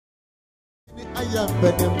am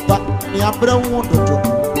bedding back, the umbrella window.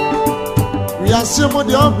 We are some of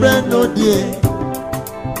the umbrella no dear.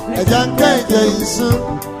 A young guy is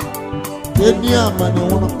soon. Near money.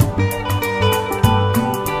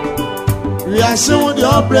 We are some of the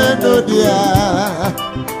umbrella no dear.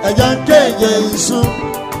 A young guy is soon.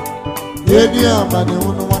 Near money.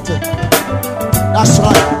 That's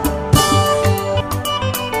right.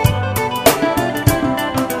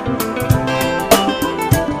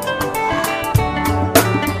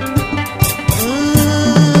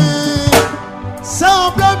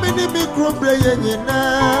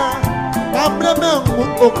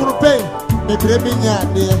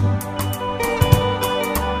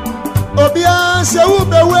 Obia se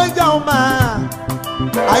ube weja uma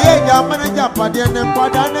ayeja manager pade ne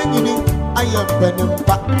pada na nyini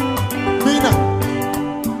ayempenimpa mina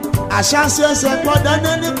ashase se pada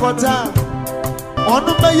na ni kota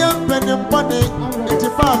onu be yempenimpa ne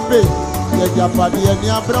itifa pe yeja pade ni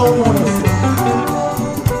abra wo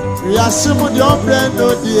we asimu di ombre no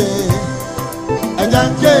die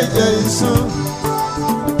ajanke jesu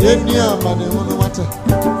eni amane wono wata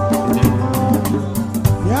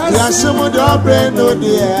Yasimu do brendo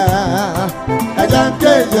dia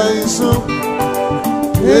ajanke jesu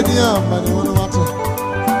eni amane wono wata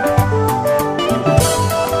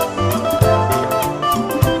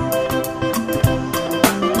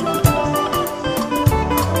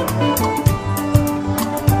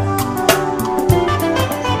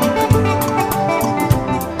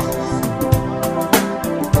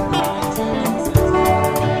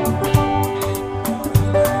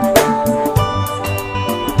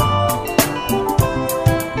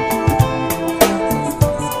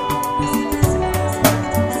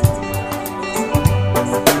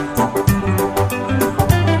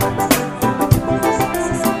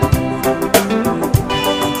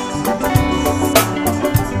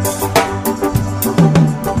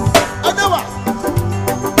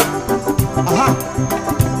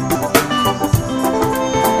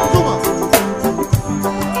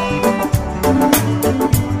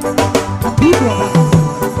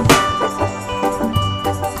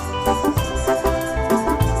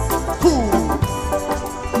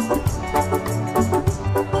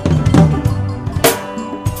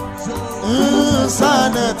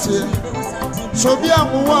So be a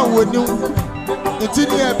woman with you, it's in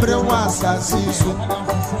everyone's assassin.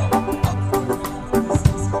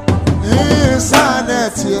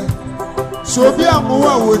 So be a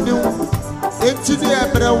woman with you, it's in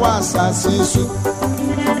everyone's assassin.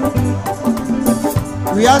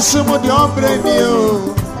 We are some of the brand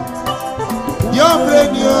new,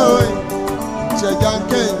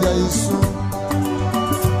 Jaganke Jesu.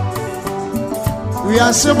 We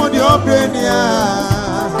are some of the brand new.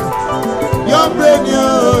 Your brain,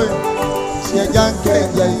 she a young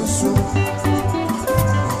Jesu.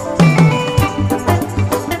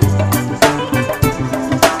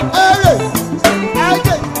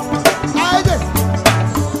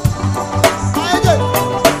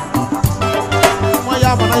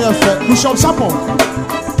 Bishop Sapo,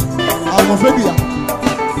 I'm a baby.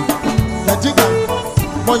 The digger,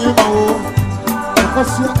 when you know,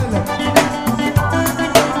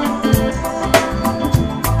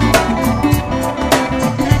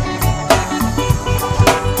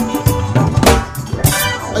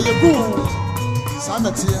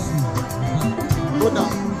 go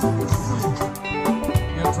down.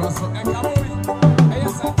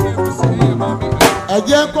 I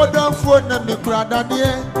just go down for the brother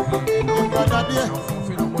dear.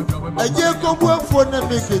 I just go work for the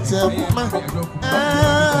make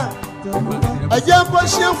I just go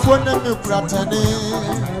share for the brother.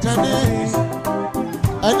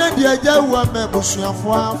 And then the idea was my bush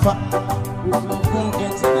for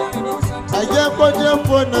I just go there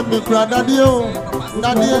for the brother dear.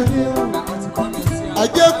 I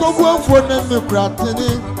just go work for them,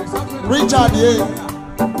 Richard.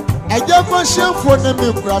 I just go share for them,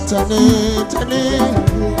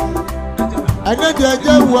 I know they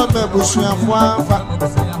just want me bush and one.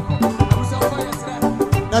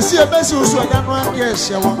 Now, see a best who's one one guess,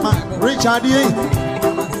 Richard. You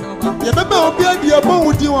remember, be a boy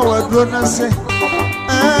with you or grown and say,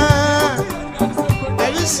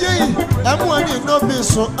 I'm one in no be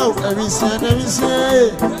so out. Every say,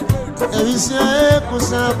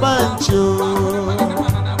 Kusabancho.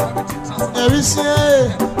 Every say,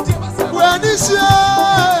 when is your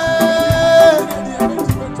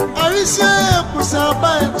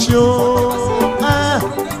Kusabancho?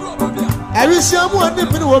 Every say, one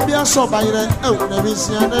different will be a so by then. Oh, every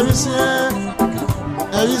say,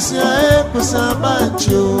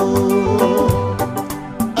 Kusabancho.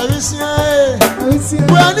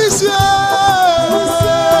 When is your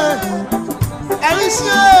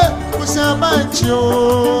Arisia,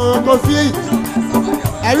 Musamancho, Coffee.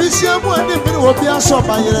 Arisia, one minute will be a shop.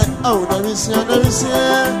 Oh, Arisia,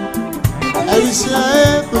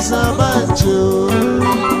 Musamancho.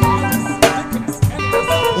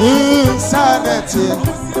 Insanity.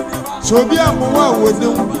 So be a more with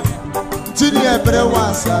you. Tini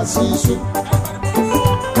Ebrewa Sisu.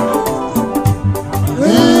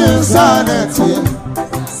 Insanity.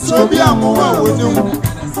 So be a more with you.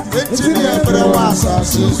 Tini Ebrewa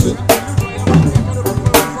Sisu.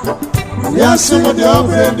 Yes, some your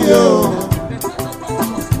brain,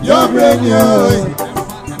 your brain,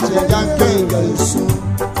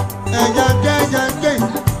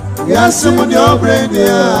 yes, some your brain,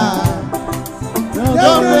 your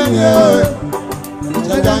brain,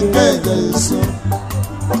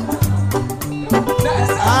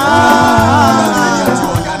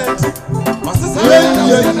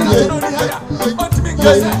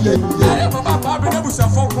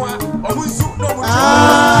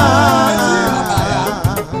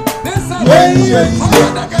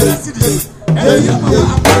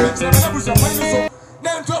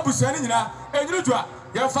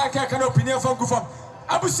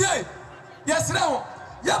 yes, now,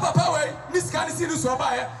 ya papa way, Miss Canisi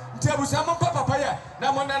Sobaya, Tabusama papa,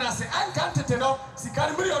 Namona say, I can't tell,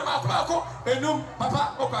 Sicanbury or Macaco, and no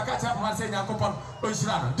papa, Okaka, one saying, Yakopon,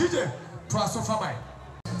 Oshana, DJ, Twasofa.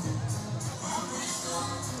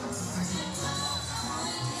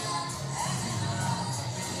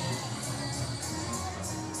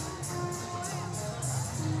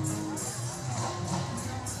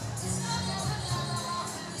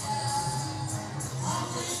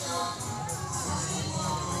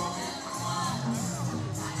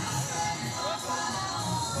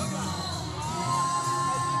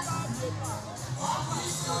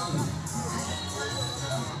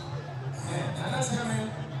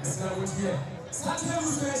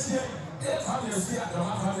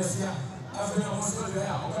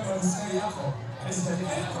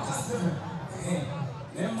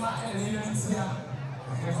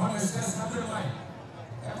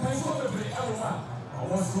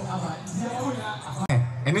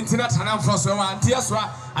 And internet and for so and Tiaswa,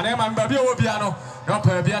 and I'm on Babio Biano, no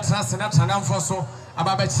per Beatrice and Tanam for so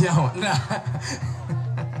about Betiao.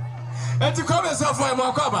 And to come yourself for a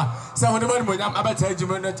more cover, so when the one with I'm about to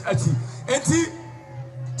educate and he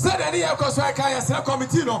said, any of course, I can't say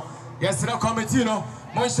committee. Yes, no committee.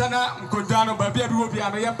 Monshana, Mkundano, Babia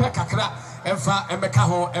Rubiano, Yampakakra, Emfa,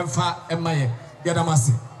 Embekaho, Emfa, Emaye,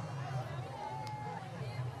 Yadamasi.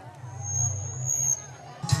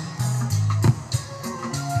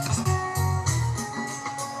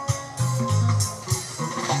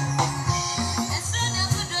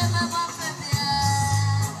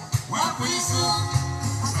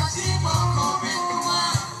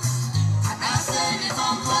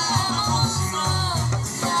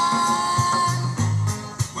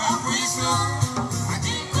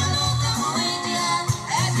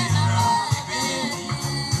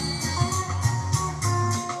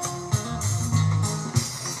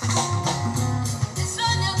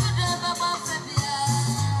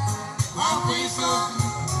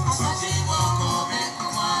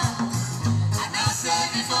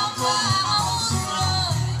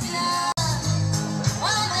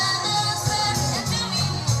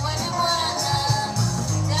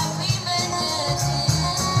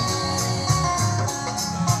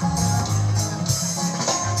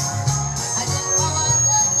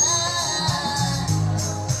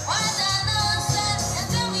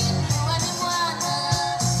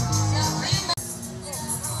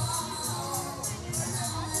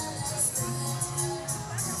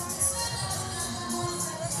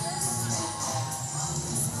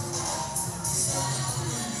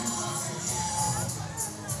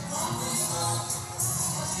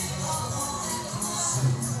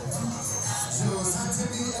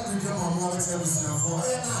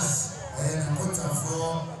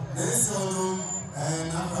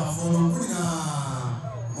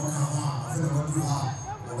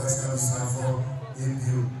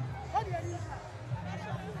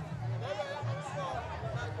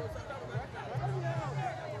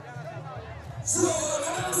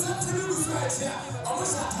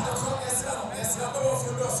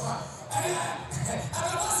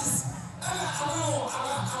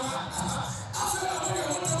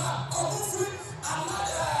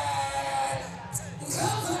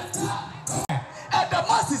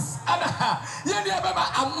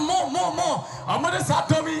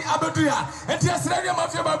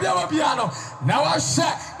 Now I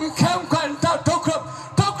share Camp Quanta Tokrup,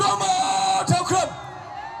 Tokrup.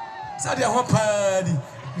 Sadia one party.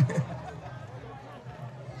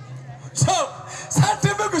 So,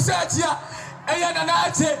 Busatia, Ayana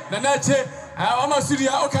Nanache,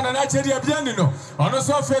 Amasuria, Okanache, Bianino, on a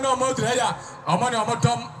sofa no more Drea, Amani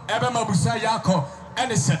Omotom, Ebema Busayako,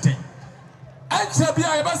 and a setting. And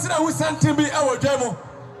Chabia Ambassador who sent to me our demo.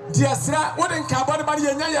 Dear Sra, what in Cabana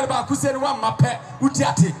Maria Bakusen one mape,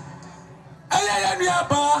 Utiati. Ayaya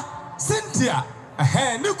Ba, Cynthia, a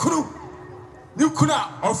hand,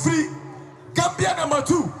 Nukuna, or free. Gambia number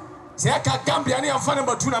 2. Seka Gambia ni amfana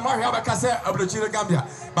number 2 na mahwa bakase abrochire Gambia.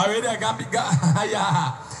 Ba we dey Gambia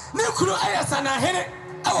ya. Nukunu ayasa na hene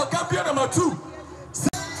awo Gambia number 2.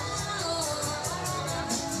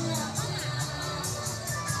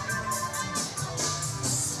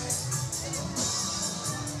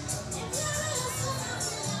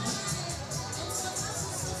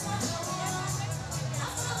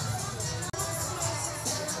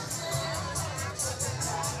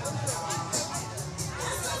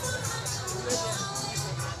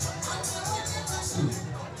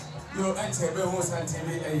 Yo, Antebe who sent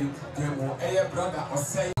me a brother or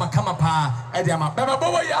say, Makama pa, Ediama, Baba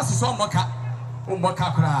Boy, yes, so Moka,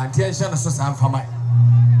 Umbaka, dear Shannon, so Sam for my.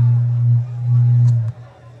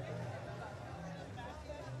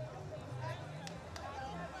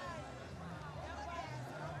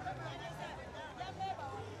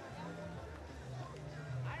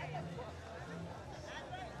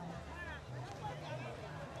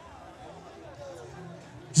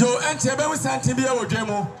 Yo, Antebe who sent me a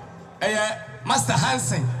demo. Master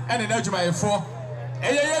Hansen and an Ejuma 4.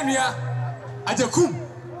 Aya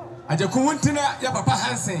Ajakum Wintina, ya Papa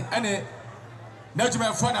Hansen, and a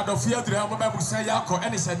Najuma 4 out of Field, Busa Yako,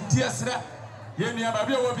 and it's a dear Sra. Yenia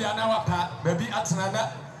Baby will be an hour pa, baby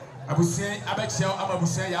Atanana, Abusay, Abexel,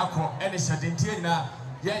 Ababusa Yako, and it's a Dintina,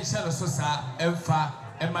 Yan Shell Sosa, Elfa,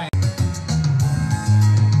 and my.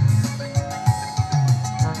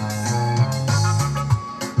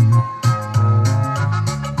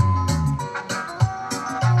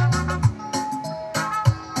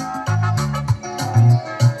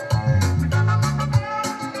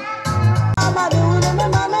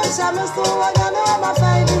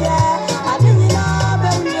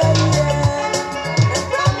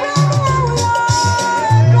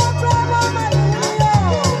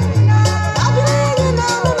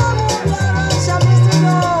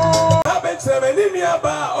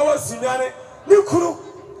 Nikuru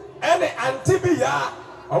ene antibia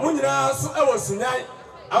omunyina so ewo sunyan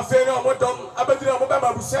afi no modom abadira mo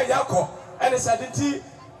baba busia yakọ ene saditi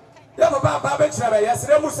ya baba ba be kira be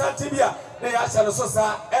yesere mu santibia ne ya hye no so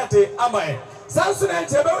sa ede amae sanso na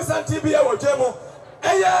nche be santibia wo dwemu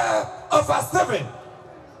eye of a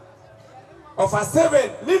 7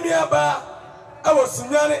 nimia ba ewo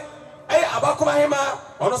sunyan eye abakoma hema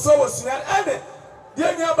ono so wo sunyan ene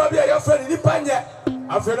die nya ba bia ya fa ni panye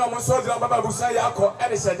afeno mo so dira baba busa yakọ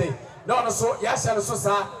ene hyede na ono so ya hye no so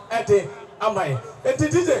sa ede amae enti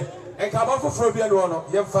DJ enka ba foforo bia no ono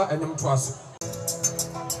yemfa enim to aso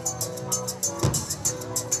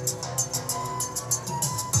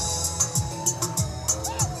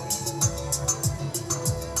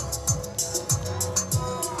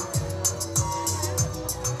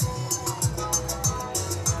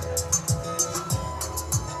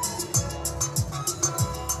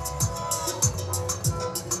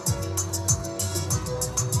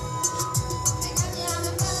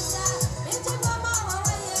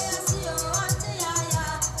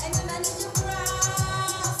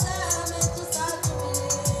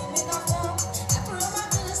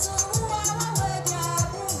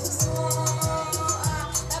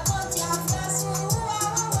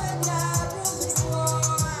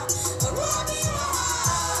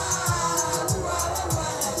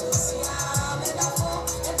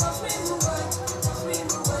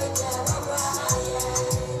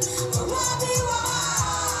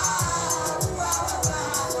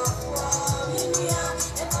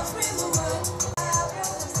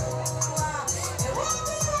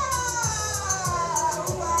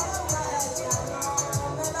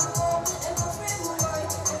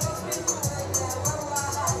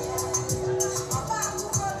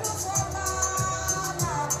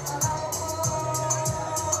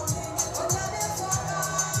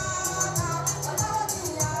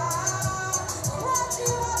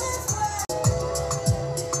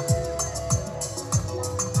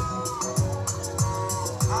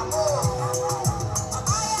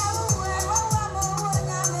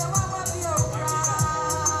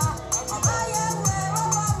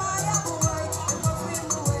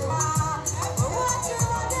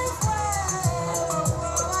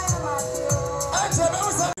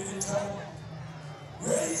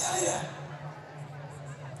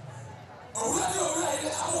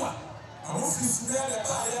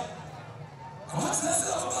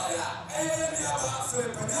I'm after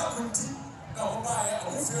the Panakunti, now buy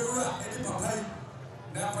a Fura, any papa.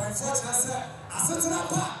 Now, by fortune, I said to that,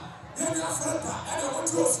 then you have and I want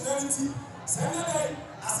to personality. Saturday,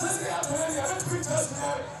 I said, I went to be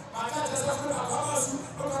personal. My cat has a friend of Pamasu,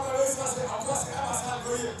 Papa Rose, of course, I was not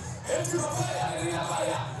going. And you are buying a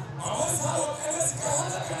buyer. I was out and let's go on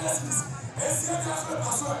the canvases. And see what you have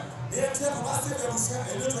as well. They are telling us that they will share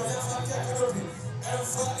a little canopy and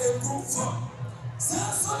for a group for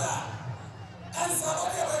Sansoda. And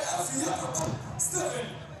somebody will have Stephen.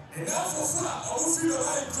 And now for fun, I will feel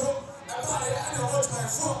like go and buy and I watch my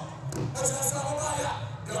phone. But I saw a buyer.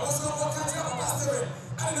 There was no more country of Master.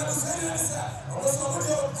 I never said it. I was over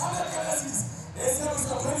there on other canvases. They said it was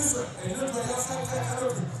a producer. And look where you have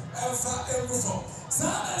canopy and for a group for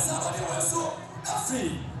somebody was so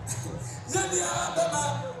free. Yania Baba,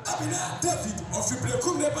 Abina, David, of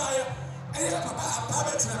Fiprekum de Bayer, and Papa,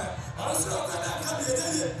 AMPAABENG KYEREMEH. Also, can be a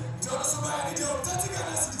day, Johnson by the day of 30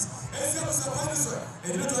 Ganassis, and there was a Panisher,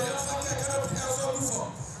 and you know, I cannot be ever before.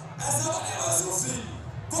 As somebody was so free,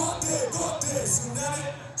 go day,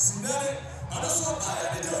 Sunday, and also by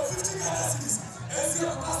the day of 50 Ganassis, and there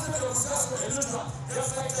was a Pastor, and you know,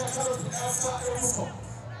 cannot be ever before.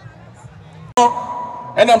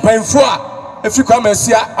 And I'm paying for. If you come and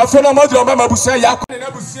see, I feel no more than my Busia, Yakon and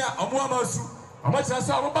Abusia, a Muamasu, a much as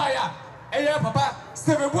I will buy a papa,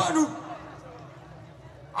 Stephen Wanu.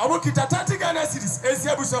 I will get a Tatigan cities, as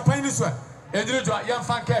Yabusa Paniswa, and you do a young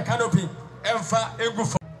fan care canopy, and far and go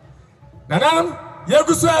for Nanam,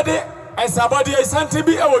 Yagusuade, and somebody is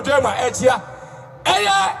Santibi, our German Etia,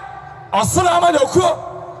 Aya, or Solomon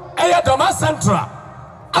Oko, Aya Doma Santra,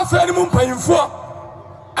 a fair moon paying for,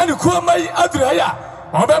 and you call my Adria.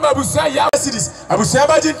 Obama Busia ya cities, Abusia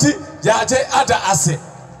Bajinti, Yaje Ada Ase.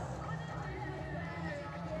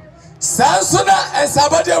 Sansona and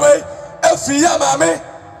Sabadi away, Efia Mame,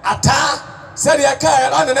 Ata,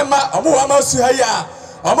 Sadiaka, and Anema, Omuama Suhaya,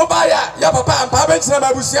 Omobaya, Yapapa, and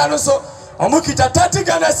AMPAABENG Busiano, so Omukita Tati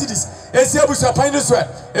Ghana cities, Esiabusa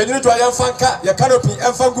Pineswell, and you to a young fanka, your canopy,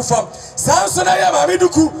 and Fangu farm. Sansona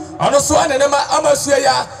Yamamiduku, and also Anema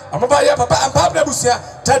Amasuya, Omobaya, Papa, and AMPAABENG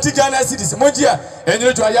Busia, Tati Ghana cities, Mondia. And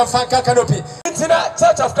you to a young fanka canopy. Internet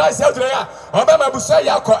Church of Christ, Eldrea, Obama Busa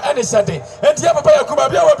Yako, any Sunday, and Yapapa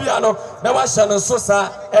Kumabia Biano, now I shall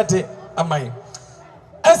Sosa, Eddie, Amai.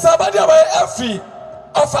 And somebody away Effie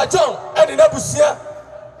of a John, and in Abusia.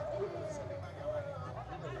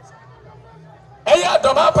 Eya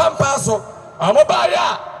Doma Pampaso,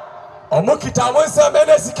 Amobaya, Omukita, Monsa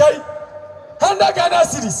Menesikai, Handa Ghana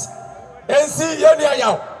cities, and see Yonia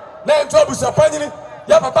Yao, Nan Tobusa Panini,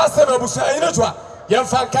 Yapapa Seven Busa, Inotwa.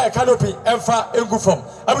 Yemfa canopy, Emfa Engufom.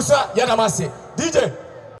 Abusa Yanamase. DJ.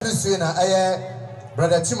 Suina,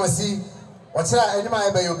 Brother Timothy, what's that? Any my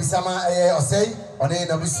bay, Obisama, or say, on a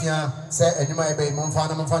Nabusia, say, any my bay,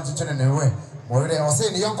 Monfana, Monfantin, and away. More they are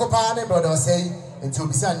saying the young company, brother, say, into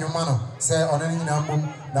Bisan, your mano, say, on any number,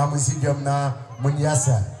 Namusidium, na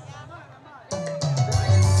Muniasa.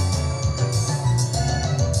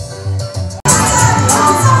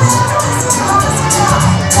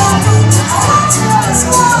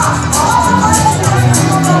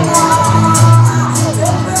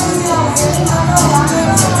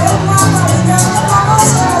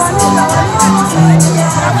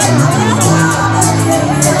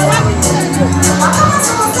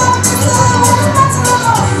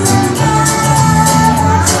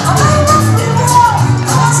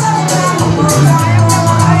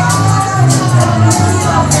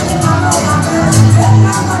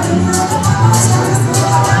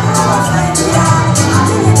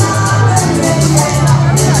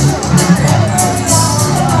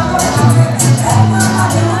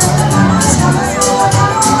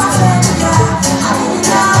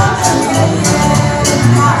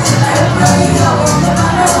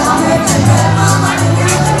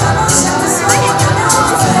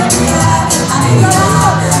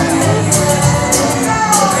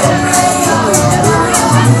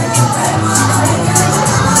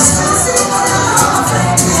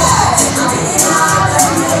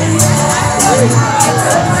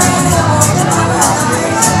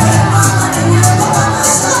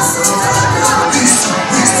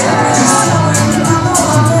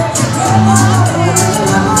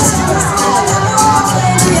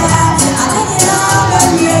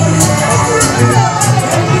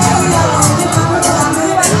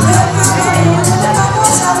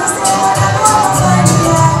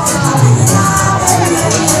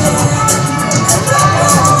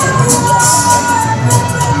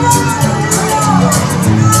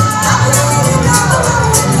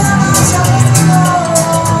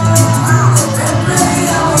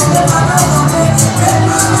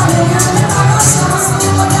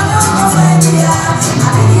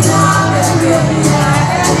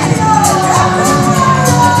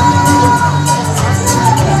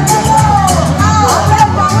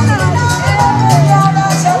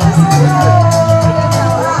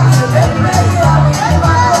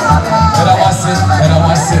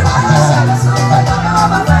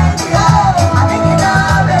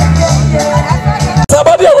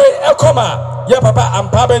 ma ye papa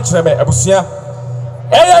AMPAABENG KYEREMEH abusia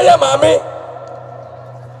ye maame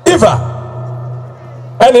Eva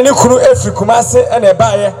ene ne kunu efri kumase ene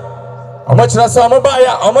ebaaye omo kyerɛ sɛ omo baaye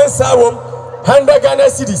omo nsa wom 100 Ghana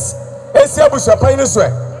cedis esi abusuapan ne so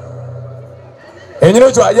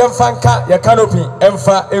enyino jo ayemfa nka ye canopy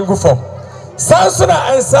emfa engu fom sanso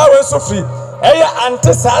na ensa we so fri eye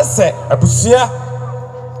ante saase abusua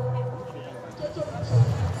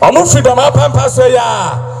omo freedom apampa so ya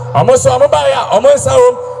omo so omo baaye omo nsa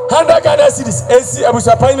wom 100 Ghana cedis esi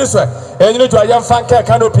abusuapan ne so enyino jo ayemfa nka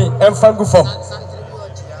canopy emfa engu fom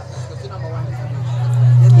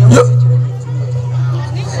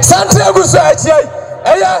Santre aguso achiai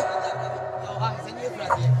eya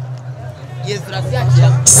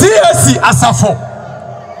CSC asafo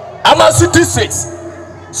Amasu districts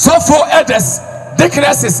Sofo elders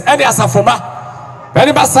deaconesses any asafo ma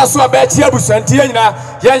beni basaso abachi abusanti nyina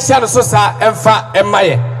yenhia no so sa emfa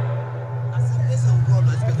emaye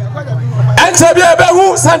ente bia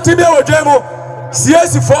behu santi bia wodwemu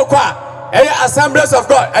CSC fo kwa eya Assemblies of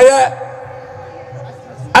God eya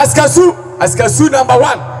Askasu number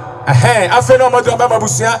 1 afe no modu baba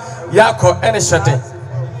busia yako ene shete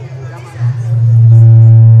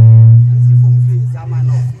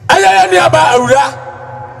aya ni aba awura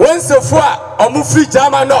wonsefo a omu free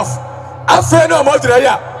German off afe no modu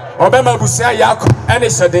ya obema busia yako ene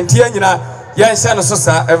shete ntia nyina yenhya no so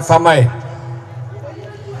sa emfamae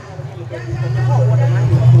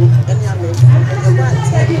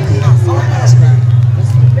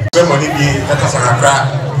money be ekasakra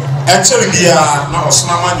encheri dia na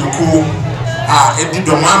osmama nyuku edi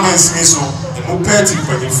do mama nsimi so emu peti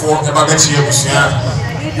kwadifo eba ga chi abusua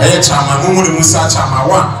eye chama mumu ni musa chama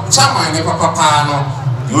wa chama ne papa no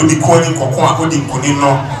yodi koni kokon a odi nkoni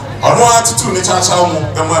no ono atutu ne chacha mu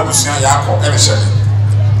emu abusua yakọ ene hyede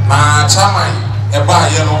na chama eba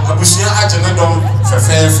ye no abusua age ne dom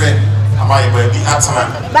fefefe ama ye ba bi atana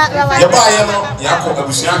ye ba ye no yakọ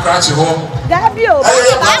abusua krache ho Gabio,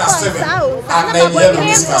 and then you know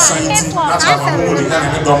this society, not a mood in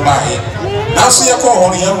the don't buy it. Now, see a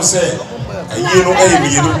call on him say, you know,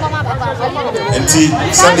 and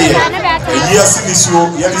Sunday, a year since you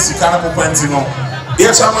have this kind of pointing on.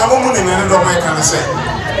 Yes, I'm a woman in the don't make can say,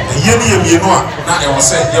 a year, you know, not I will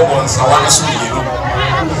say, you want someone else, you know.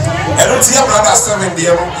 I don't see a brother 7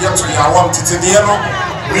 year, yet to your one to the year,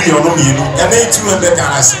 we know, and they 200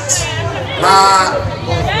 Ghana cedis. Now,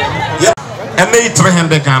 and they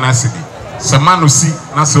 300 Ghana cedis. Samano si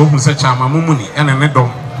na se ohun se chama mumuni ene ne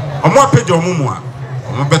dom omo apeje omumu a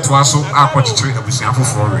omo beto aso akwachichire abusuan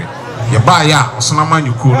foforo re ye ba ya osona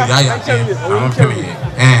manyuko no ya de na mpeme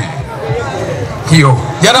ye hiyo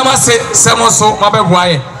yana ma se semoso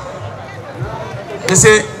mabeboaye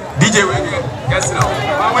ese DJ we yes now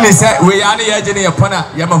mumuni se we ya ne ye je ne ye pona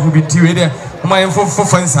ya mahubinti we de ma ye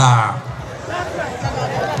fofansa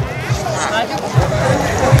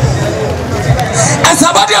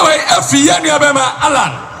Sabadi away afiya ni abema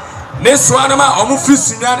Alan ne soana ma omu fi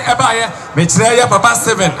sunyan ebaye me kire ya papa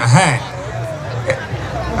 7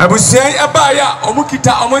 abusian ebaye omu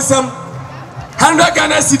kita omonsam 100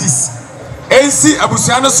 Ghana cedis ensi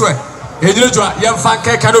abusian no so enyiro ya mfa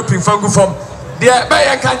nka canopy fangu fom de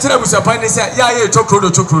ebaye kan kire abusiapan ne se ya ye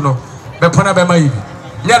chokro no be pona be mayi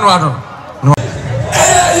nya no ado no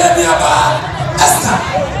ya ni aba esta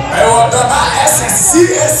e wodaba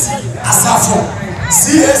SSCAC asafo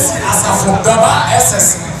CSC asafo gaba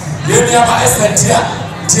SS yemi aba SNTia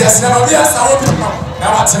tia sinema bia sawo bi na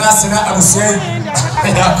watena sina abusuan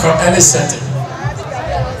yakọ ene sete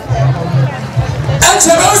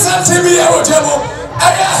enchebe usantibi ya wotemo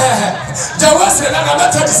aya jawase na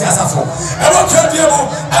mata disi asafo ebo kadiemu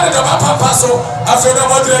ene gaba papa so afena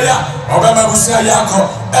modre ya obema abusuan yakọ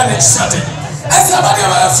ene sete Everybody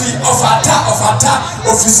ofata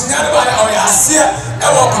ofisinya ne ba ya oyase e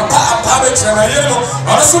wo papa AMPAABENG KYEREMEH no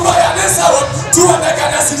ono so ba ya nesa wo 200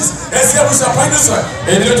 Ghana cedis esi abusa point so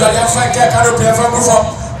e ni do ya fa ka canopy fa gufo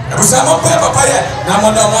abusa mo papa ye na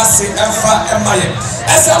mo do wase emfa emaye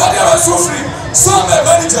everybody wa so free so me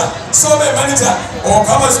manager o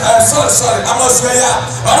kama sorry amos ya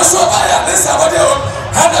ono so ba ya nesa ba de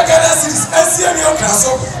 100 Ghana cedis esi emi o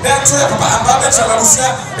kraso na to ya papa AMPAABENG KYEREMEH abusa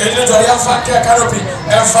e ni do ya fa ka canopy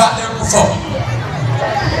emfa gufo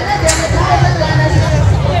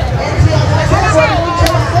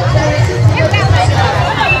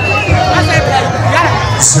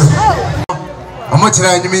Omo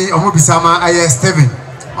chira nyimi omo bisama aye Steven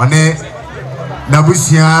one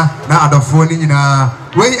nabusia na adofo ni nyina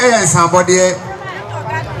wei aye nsambode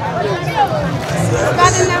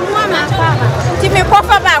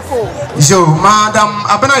jo madam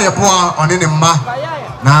abena yeboa one ne mma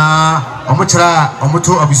na omochara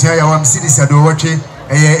omoto abusia ya wam cities ado wotwe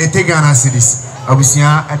etegana cities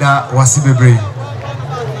abusia ada wase bebre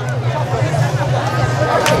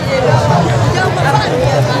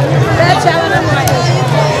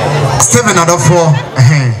Steven adofo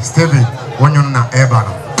Steven wonyon na eba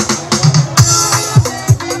no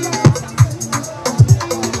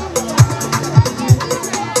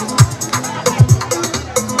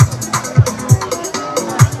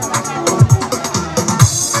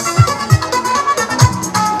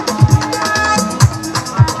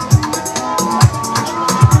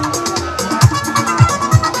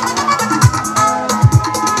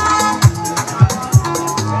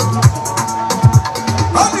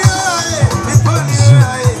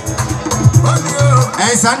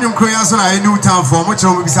Sanyum Koya so na new town for much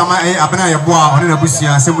of Bisama Abana Yaboa on a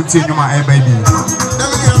busia, 17 Numa baby.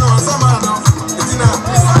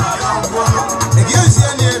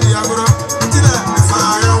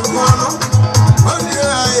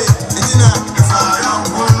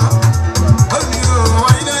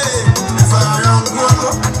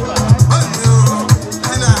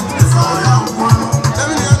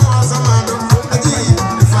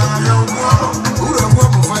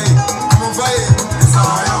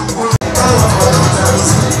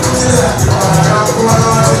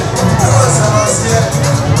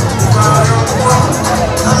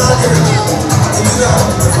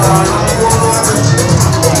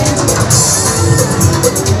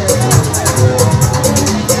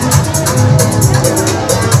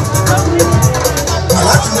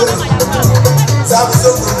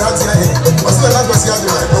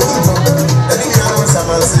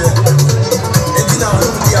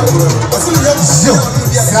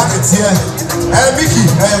 Mickey,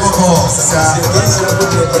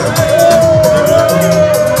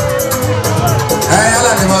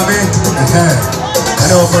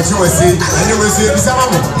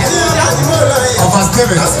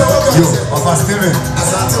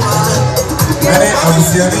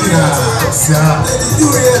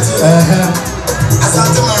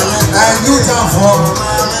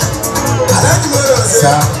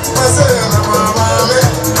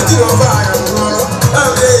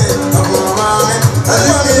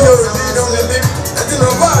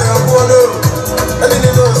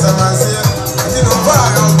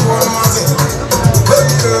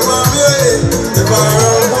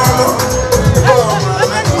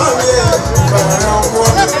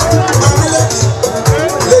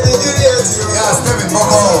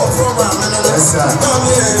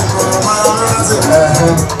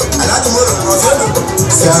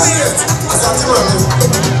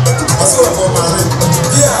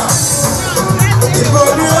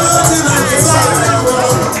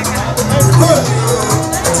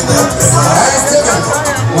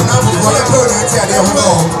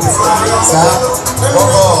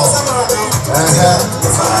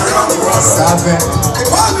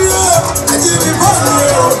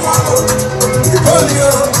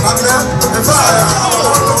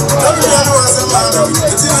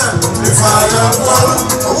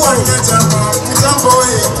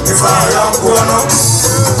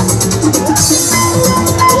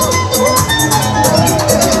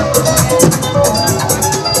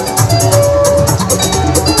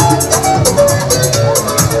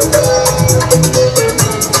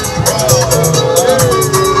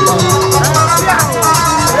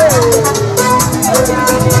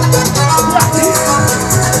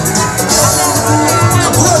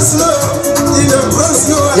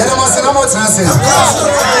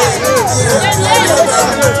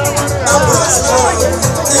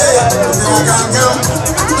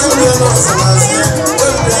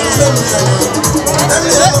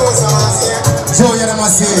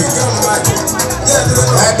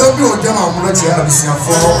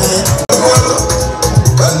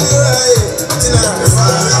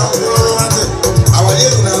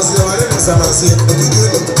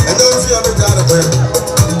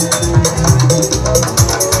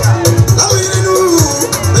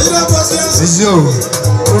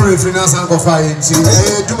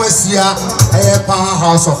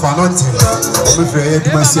 House of Anointing. I'm afraid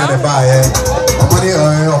you must see the buyer.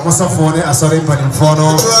 Almost a phone, I saw him in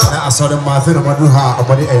Fono, I saw the Martin of Maduha, a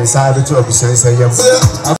body inside to a business. I am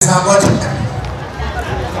somebody.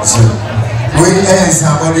 We are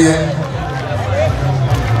somebody.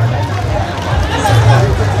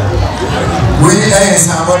 We are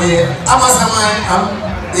somebody. I'm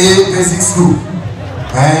a basic school.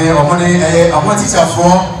 I'm a teacher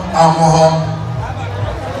for our home.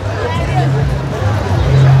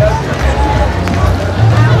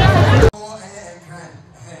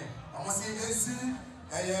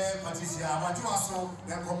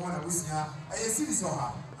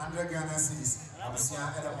 ha 100 Ghana cedis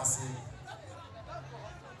abusia eda mase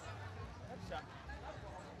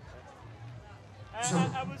so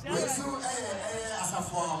we so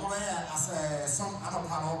asafo mo as some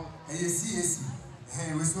anopano CAC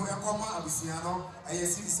we so ekoma abusia no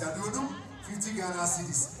cedis adodo 50 Ghana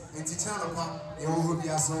cedis enti channel pa ho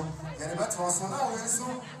bia so yere beto so na we so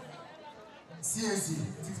CAC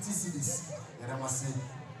 50 cedis eda mase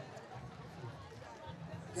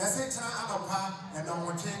yes, it's not a papa and no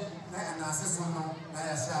more change, and assessment, no,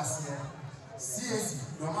 I shall say.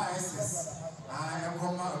 CAC, no, my SS. I am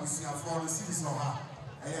going to see a foreign cities or her.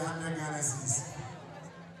 100 Ghana cities.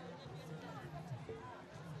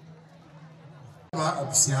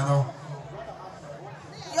 Luciano.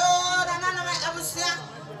 Lord, and I know Abusia.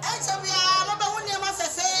 And so we are not the one near my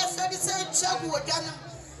face, so this is Chabu again.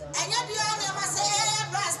 And yet you are near my say,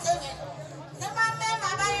 Blast David. The man,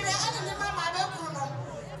 my baby, and the man, my baby.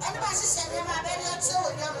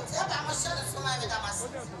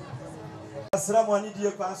 Assalamu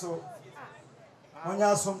alaikum panso.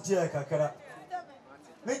 Monya somtie kakara.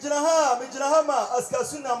 Mijina ma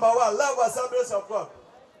askasu number 1 love assemblies of God.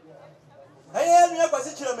 Aye mi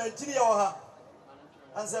akwasi kire mentini ya ha.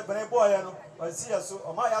 Anse bene boy no, wasi ya so,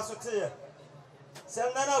 o ma ya so tie. Se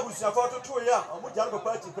ngana abusu afo toto ya, o mu jare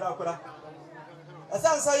papa ti kura.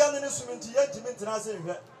 Asansa ya ne suminti ya ntimi ntina se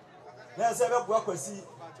hwe. Na se be bo akwasi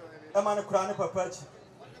Emani kurani papachi.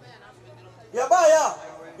 Yabaya,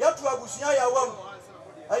 yatu abusunya ya wamu.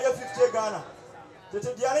 Aye 50 Ghana.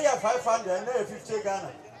 Tete diane ya 500 na ya 50 Ghana.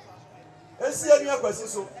 Esi yenu ya kwasi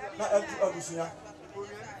so na etu abusunya.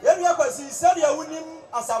 Yenu ya kwasi sadi ya unim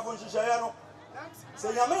asafo nshisha yano.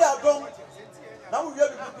 Se nyame ya dom na muwe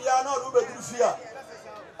bibia na olu beduru fia.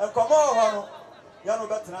 Enkomo hono yano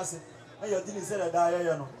betenase na yadini se da ya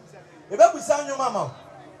yano. Ebe busa nyoma ma.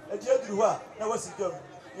 Edi eduru ho a na wasidom.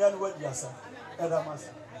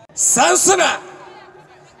 Sansona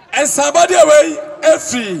and somebody away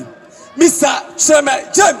every Mr.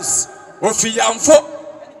 Kyeremeh James Ofiyamfo.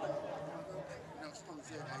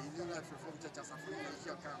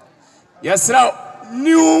 Yes, now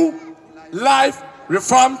New Life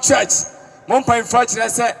Reformed Church. Mompa infraction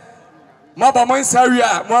say Maba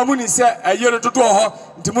Monsaria, Mamuni say a year to do ho,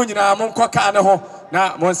 Timunina Moncoca ho.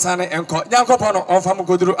 Na monsane enko nyankopono onfam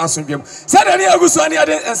goduru asomdwem said any agusu ani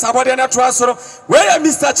ade ensabode na to asoro we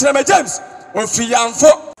Mr. Kyeremeh James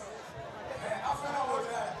Ofiyamfo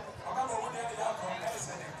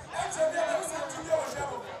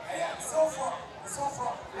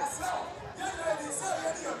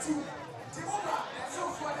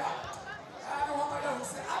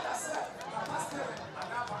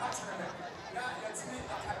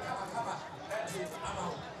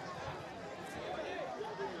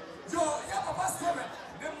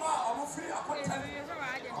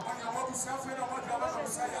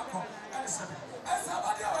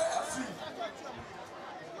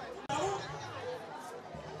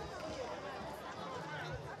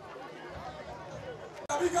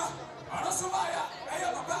Abiga, Arasumaya,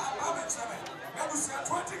 Ayababa, Abechame, Nabusia,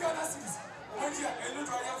 20 Ghana cities. One year, a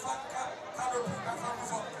little Fanka, Kano, and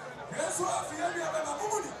Famufo. Yes, what Fiamia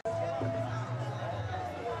Babuni.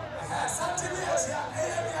 Something else here,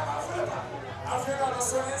 Ayabia Mafreba. Africa was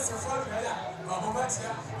so nice to follow here.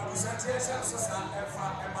 Mabumatia, Abusantia, Sosa, and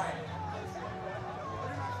Far and Mine.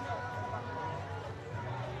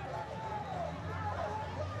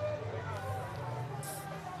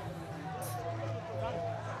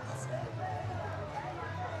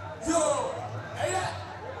 Yo, aya,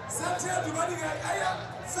 Santia Dumaniga, aya,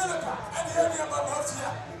 Philippa, and the area of Mafia.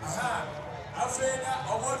 Aha, Africa,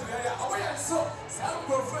 award area, away and so, some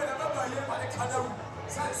go for another year by the Kanaru,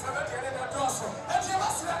 San Sabbath and a Dosso, and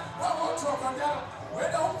Jabasra, one more talk on down,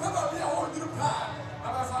 where the whole paper be a whole group.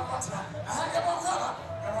 I'm a fan, I had a cover,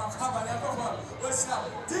 and I'm covered, and I'm covered. What's now?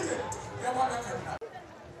 Did it? You want to come.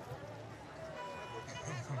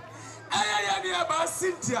 Aya, near by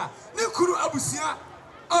Cynthia, Nikuru Abusia.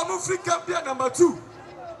 I'm African beer number 2.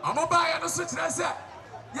 I'm a buyer no such as that.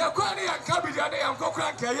 You're going to cabbage and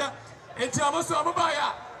cockran carrier. And Tamaso, I'm a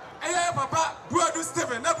buyer. Hey, Papa, Buadu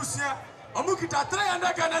Stephen, Nabusia, Omukita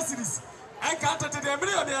 300 Ghana cities. I can't take the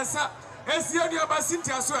million answer. And see on your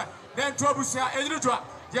Basintia swear. Then Trobusia, and you drop.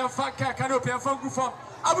 Your fat cat canopy and fungu form.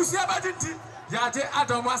 Abusia Badinti, Yade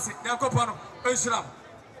Adamasi, Yankopono, Ushram.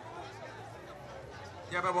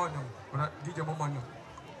 Yababono, did your moment.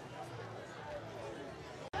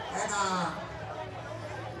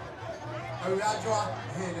 And Radwa,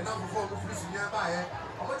 the number 4 official nearby.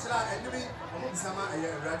 I want to let enemy, I want some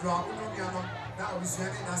Radwa, Uniano, now we send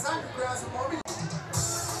in a sign of grass and Bobby.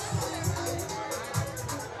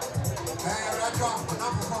 Radwa, the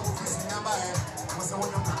number 4 official nearby was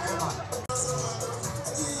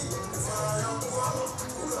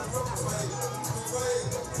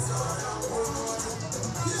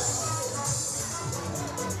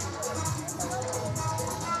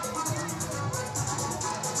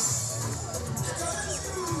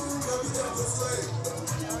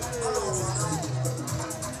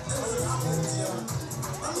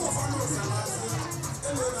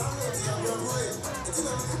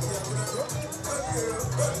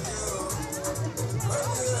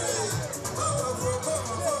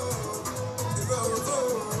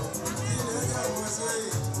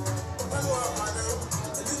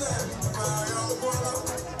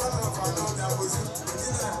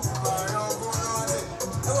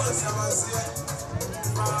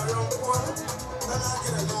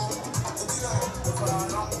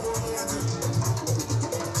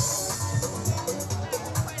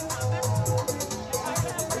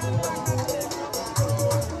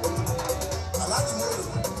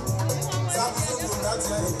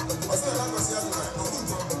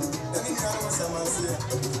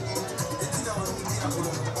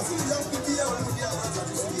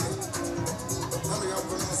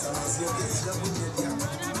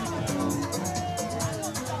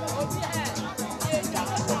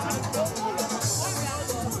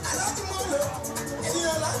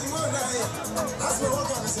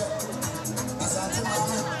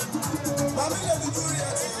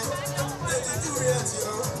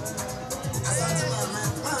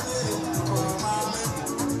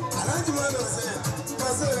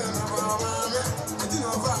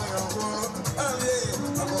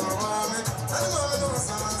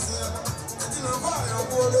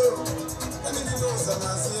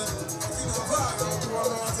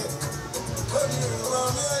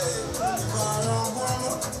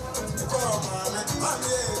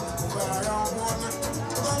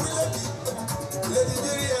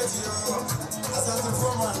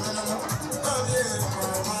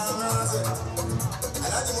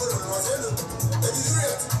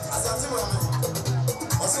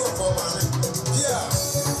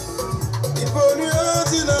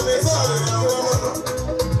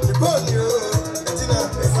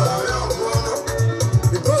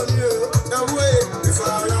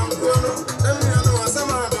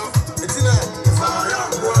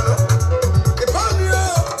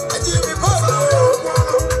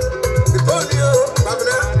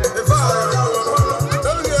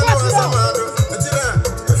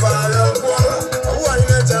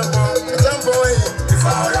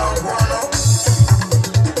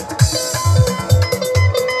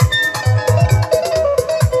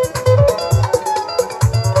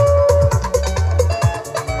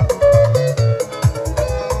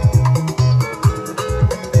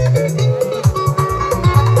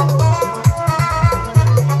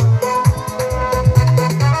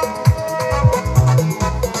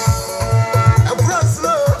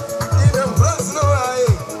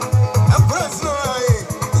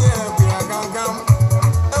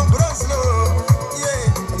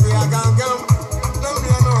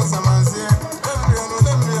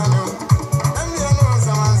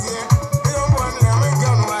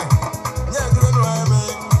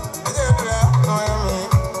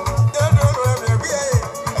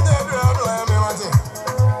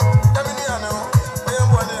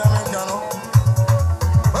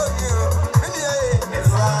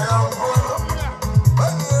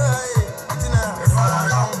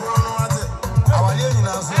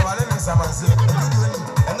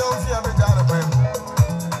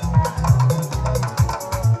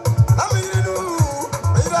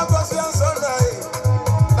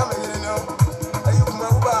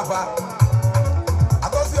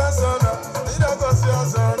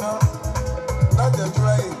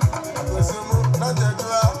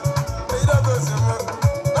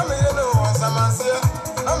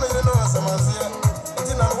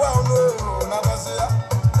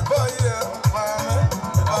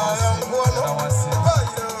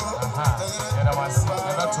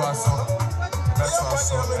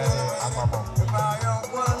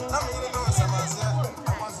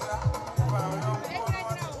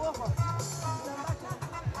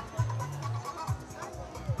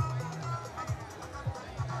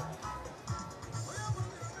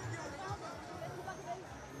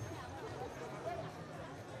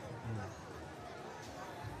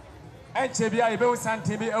Chebia, you will send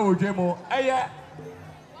to me a demo. Aye,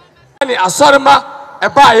 any assortment, a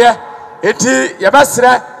buyer, eti,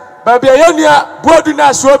 Yabasra, Babionia,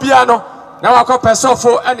 Boduna, Sobiano, now I call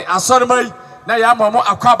Pesofo, any assortment, Nayamo,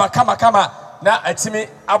 Aquaba, Kama, na Atimi,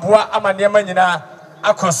 Abua, Amaniamanina,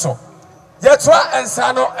 Akoso. Yetwa and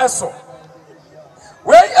Sano Eso.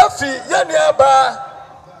 Where Efi, Yaniaba,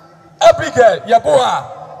 Abigail,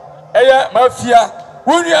 Yaboa, Aya, Mafia.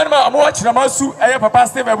 Wuni anma omo wachira masu eye papa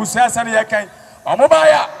Steve abusia sane yekan omo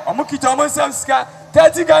baya omo kita omo samska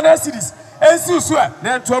 30 Ghana cedis ensi so a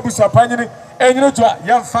na nto abusia panyini enyino to a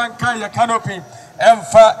yemfa kan ye canopy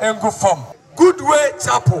emfa engu form Goodway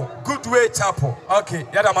Chapel okay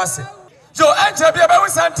yada mase so enche bia be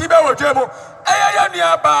wisanti be wodwemo eye ya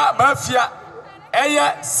nuaba mafia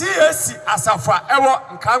eye CAC asafa ewo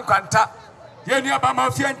nkankwanta ye nuaba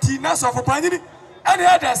mafia nti na so fo panyini any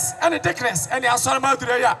others, any thickness, any assortment to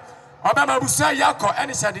the ya. Obama Busa Yako,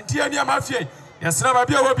 any shading tea, any mafia. Yes, never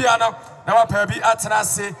be a wobiana, now perby at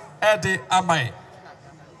Tanasi, Eddie Amai.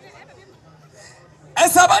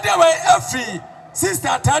 And somebody away, Effie,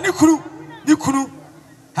 sister tani kuru ni kunu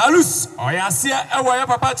halus oyasia ewo ya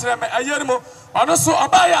papa kire me ayerimo ono so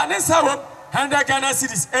obaya ne sawom 100 Ghana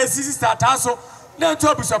cedis sister taso na to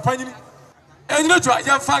abusapanyini enyino to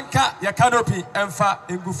yemfa nka ya canopy emfa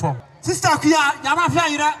engu form sister kuya nyama fia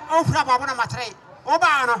yire ofura babo na matre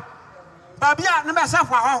oba no babia ne be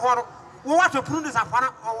safo ahohoro wo wato punu de safo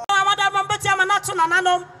na amada mambeti amanato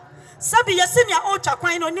nananom sabi yesinia otwa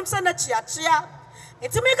kwan no nim se na chiachia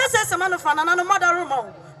etimi ka se sema no fa nananom madaru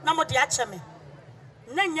mo na mo de acheme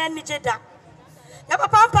na nya ni jeda ya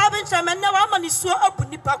papa mpa bi ncheme na wa mani suo abu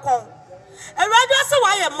nipa kon ewradu ase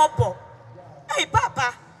wa ye mobo ei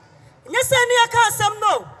papa nya se ni aka asem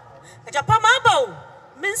no ejapa ma ba o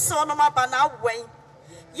min so no ma ba na wen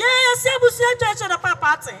ye se abusu achacha na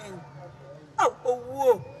papa aten oh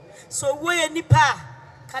owo so wo ye nipa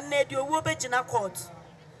kan na di owo be gina court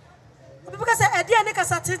obi ka se edi ani ka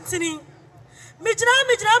satintini mi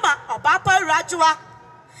gina ma oba pa rajuwa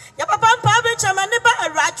ya papa mpa be chama ne ba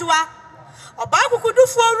rajuwa oba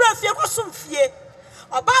kukudufu owura fie kosum fie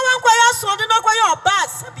oba wan kwa ya so de no kwa ya oba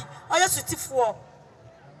asabi oya sutifo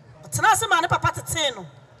otena se ma ne papa teten no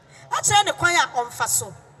a kire ne kwan a omfa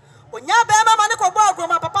so onya be ma ne ko bo agro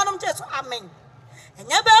papa nom jesu amen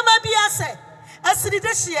enya be ma bia se asiri de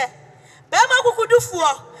hie be ma kukudufu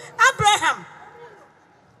Abraham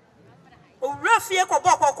owura fie ko bo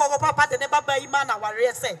ko papa de ne baba yi ma na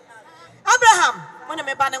ware se Abraham woni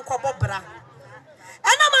me ba ne nkobo bra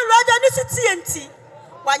ena ma raja ni sitienti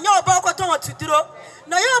wanya oba okoton watuduro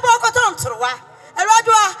na ye oba okoton ntorwa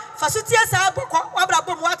eradwa fasutie sa aboko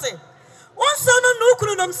wabrabo mu wate wonso no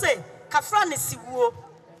nukuru nom se kafra ne siwuo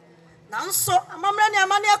na nso amamra ne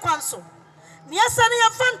amane akwanso ne asane ya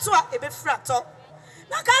fanto a ebefra to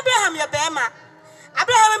na ka Abraham ye bema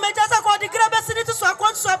Abraham me jasa ko de grebe sini to so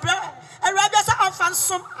akwanso eradwa sa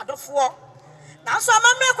amfansom adofo na nso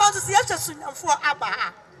amamra akwanso se ya hwesunyamfo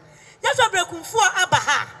abaha yahwe brekumfo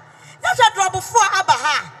abaha yahwe drobofo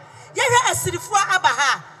abaha yahwe asirifo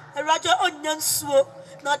abaha eraje onyansuo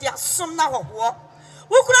na de asom na hoho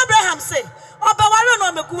wukuru Abraham se obaware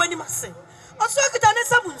no meguwani mase oso kita ne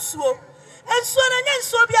sabu nsuo ensuo na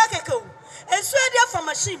nyansuo bia kekeu ensuo dia fa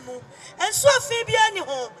machine mu ensuo fi bia ni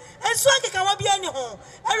ho ensuo keka bia ni ho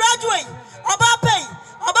eraje yi oba pay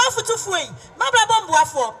oba futufu yi mabra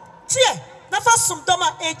bomboafo tie na fa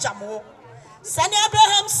sumdoma ejamo Sani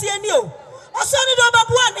Abraham sieni o osoni do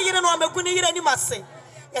babua ne yire no megu ne yire ni mase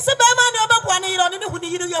yese be ma ne babua ne yire ne hu ne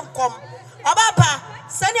yire yem kom obapa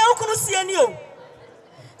sani okunu sieni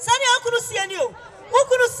o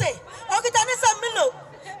okunu se okita ne samilo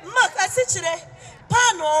mak asichire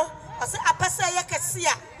pano ase apasa ya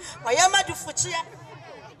kesia oyamadu fuchie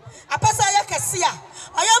apasa ya kesia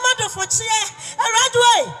oyamadu fuchie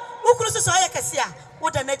eradwe okunu se so ya kesia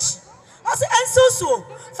woda nachi ase ensusu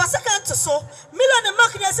fa second to so million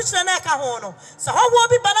mark ni asichire na ka ho no so ho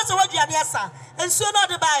bi bana so waduane asa ensuo no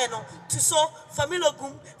de bae no to so family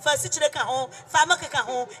gum fa asichire ka ho fa maka ka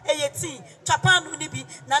ho eyeti chapanu ni bi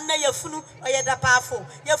na na yafunu oyeda paafo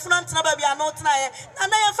yafunu antena ba bia no tena ye na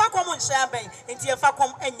na yefa kom nhia ben enti yefa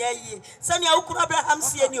kom enya yie sani awukuru Abraham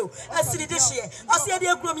sie ni o asiri de hye ose de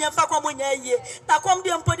akurom yefa kom enya yie na kom de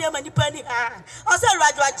mpode manipa ni ha ose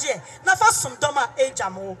radwo agye na fa somdoma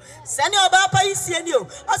ejamo sani oba pa isie ni o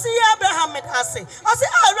ose ye Abraham met ase ose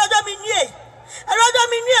radwo minwie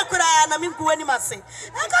kura na minkuwani mase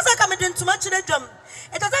enkasa ka mede ntuma kire dwam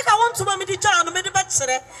etataka wontuma mede twa no mede ba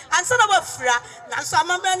kire ansa na wafura na nso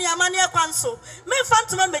amamra ne amane akwanso me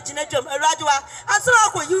fantuma megina dwam radwa ansa na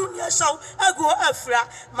akoyi ni show agu afura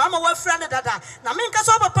mama wafura ne dada na me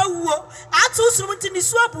nkasa papa wuo atu usuru nti ni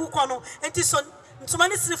suo bu ko no enti so ntuma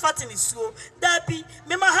ne sirifati ni suo dabi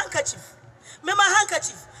mema handkerchief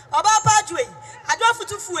oba pa adwe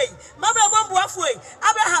futufuei mabra bombo afuei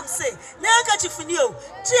Abraham say na handkerchief ni o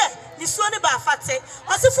tie ni suo ne ba fate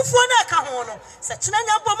ose fufuo na ka ho no se kina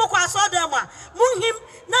nyambo mo kwa so dem a munhim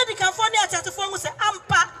na di kanfo ne atatefo mu se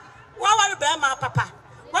ampa waware be ma papa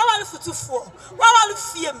waware futufuo waware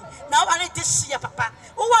fiem na waware de hie papa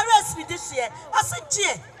waware asiri de hie ose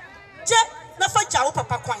je na fa jawo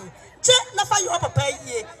papa kwan je na fa yo papa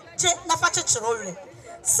yie je na fa chechero wre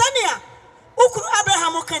sania ukuru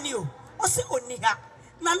Abraham kanio ose oniha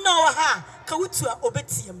na no ha ka wutua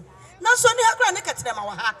obetiem na so ni ha kra ne ketere ma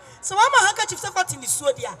wa ha so wa ma handkerchief se fati ni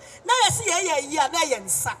suo dia na yesi ye na ye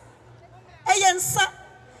nsa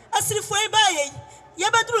asirifo e ba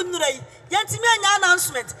ye beduru nnurai ye ntimi anya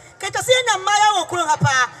announcement ka ta se nya maya wo kuro ha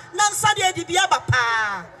pa na nsa de adi bia ba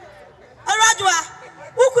pa aradwa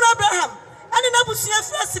ukuru Abraham ani na busua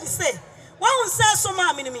frasiri se wa hunse so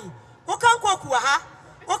ma minimi wo kan koku wa ha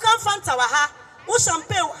wo kan fanta wa ha wo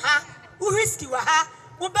champagne wa ha wo whisky wa ha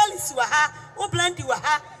wo belly si wa ha wo blandi wa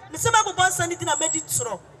ha me se ma bobon sani di na medi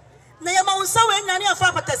turo na ye ma wo nsa we nyane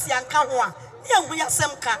afa patasi anka ho a ye hu ya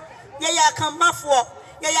sem ka ye ya kan mafo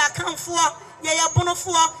ye ya kanfo ye ya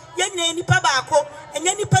bonofo ye nyina nipa baako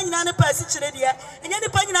enya nipa nyina ne pa si kire de enya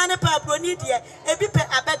nipa nyina ne pa broni de ebi pe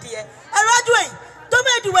abede eradu ei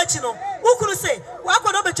Dome di wachino, ukuru se,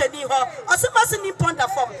 wako no betwani ho, ose mase nimpon da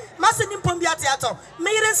form, mase nimpon bi atiato,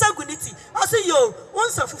 meyire nsa guniti, ose yo,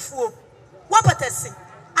 wonsa fufuo, wapatesi,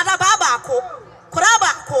 adababa ako, koraba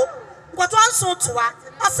ako, ngwato anso toa,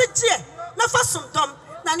 ose tie, na fa somdom,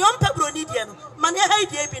 na ne ompe broni die no, mane ha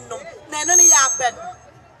die bi nom, na eno ne ya abed.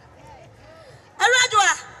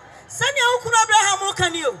 Eradwa, sani ukuru Abraham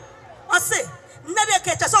okanio, ose, nede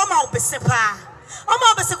ke tese o ma obese pa.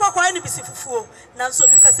 Oma bese kwa ni bisi fufuo na nso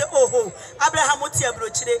bi ka se oho Abraham oti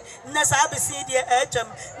abrochire na sa bisi die ejam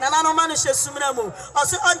na nanu ma no hyesumna mo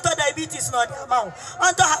oso onto diabetes no de amount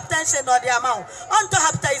onto hypertension no de amount onto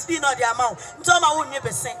hepatitis B no de amount nto ma wo nwe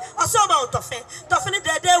bese oso ba tofe ni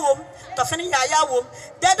dede wom tofe ni yaya wom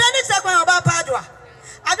dede ni se kwa oba padwa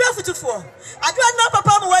adwa futufuo adwa no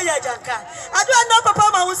papa mo wa ya janka adwa no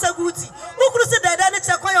papa ma wo saguti ukuru se dede ni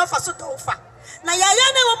se kwa yo fa so tofa na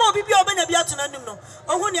yaya na wo mo bibi obenya bi atuna nim no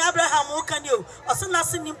ohun ni Abraham wo kan o oso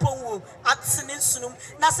nase nimpon wo atene nsunum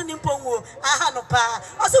nase nimpon wo aha no pa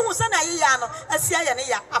oso hu se na yaya no asia ye ne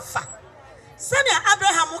ya afa se na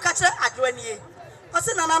Abraham wo ka kire adwanie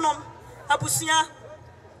oso nananom abusuya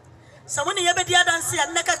se wo ne ye bedi adanse ya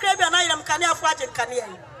ne kakra bi na yiram kane afo agye kane ya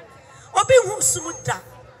obi hu sumuda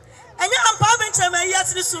enya ampa ben chema yi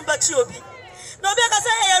atene sumbachi obi no be ka se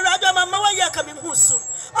ye radio mama wa ya ka mi hu sum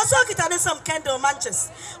also kitane some candle manches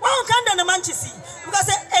one candle manches because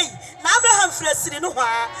hey na Abraham frasiri no hwa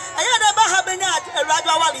aya na ba ha benya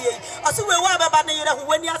radio awale yi also we wa baba na yere ho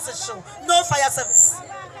wani asehyo no fire service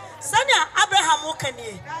sanya Abraham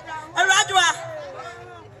okanie radio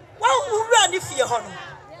wa wura ni fie ho no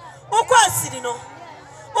okọ asiri no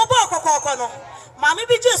obo okokoko no maame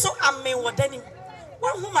bi je so amen wodani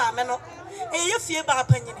wa hu maame no eye fie ba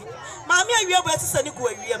panyini maame awie bo asesa ni go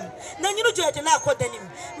awiem na nyinu jode na akodanim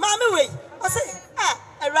maame wei o say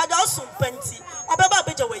awrada osum panti obeba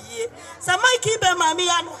beja wayie sa mike be maame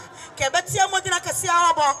ya no ke betia modina kase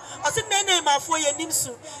abo o say nene mafo ye nimsu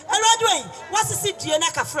awrada wei wasisi die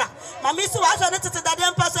na kafra maame so wa ne tete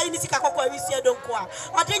dade mpaso yi ni sika kokko awisi edonko a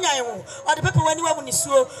o de nyan wo o de pepe wani wa ni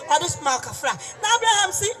suo o de small kafra na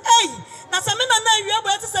Abraham say na sa me na awie bo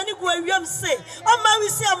asesa ni go awiem say o ma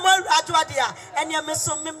wisi amwa adwade a ene me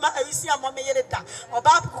so me ma awisi amwa me yere da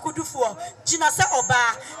oba kukudufuo jina se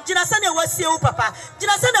oba jina se na wasie wo papa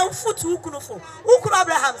jina se na futu ukunufo ukuru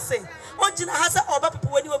Abraham say o jina ha se oba papa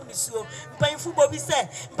wani wa munisuo mpanfo bobi se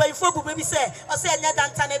mpanfo bu bebi se o se enya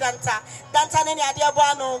danta ne ne ade abo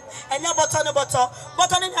ano enya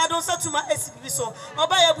boto ne ne ado so tuma esibibi so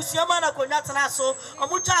oba ya busia ma na konya tena so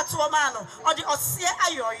omutwa ato ma no o de osie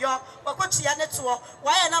ayoyo wakotua ne to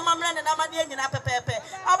wa ya na mamre ne na ma ne nyina pepepe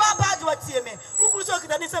oba ba de watie me ukuru so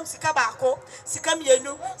kida ne sam sika baako sika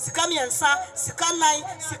mienu sika miensa sika nai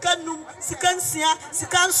sika num sika nsia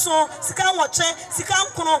sika nso sika nwoche sika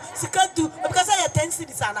nkono sika du because I 10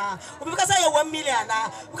 cities ana because I 1 million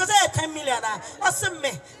ana because I 10 million ana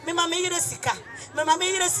asemme me mama yire sika me mama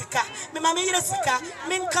yire sika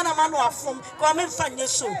min kana manu afom ko me mfanye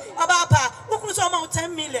so oba pa ukuru so ma 10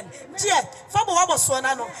 million je fa bo wabo so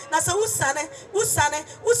na no na se usane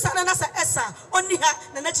na se esa oni ha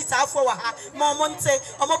na na chita afo wa ha ma omonte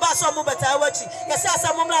omo ba so omo beta wachi yesi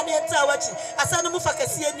asa momra na enta wachi asa no mu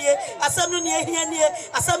fakasie nie asa no ne ehia nie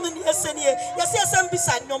asa no ne esenie yesi asa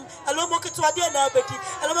mbisa nyom alomo ketwa de na obedi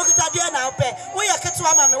alomo ketwa de na ope wo ye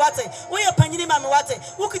ketwa ma me wate wo ye panyini ma me wate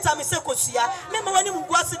wo kita me se kosua me ma wani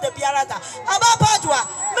mguase de biarada aba padwa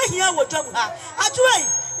mehia wodwam ha adwai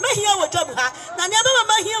mehia wodwam ha na ne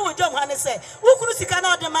aba mehia wodwam ha ne se ukuru sika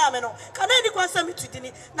na ode ma me no kana ni kwansa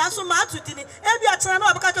mitudini na so ma atudini ebi atena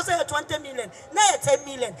na obeka to say 20 million na 10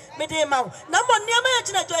 million me de ma na mo ne ma ya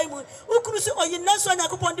gina joy mu ukuru si oyinna so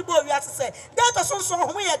nyakopon de bo wi asese data so so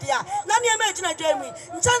ho ye de a na ne ma gina joy mu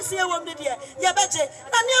nchance ye wom ne de ye beje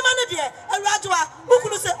na ne ma ne de awradwa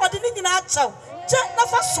ukuru se ode ni nyina achaw je na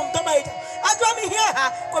fa som do maida adwa me hia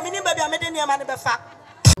ha ko me ni ba bia me de ne ma ne be fa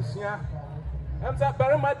Emsa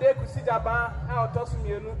barima de kusi jaba a otosu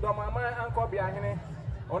mienu do mama anko bia hene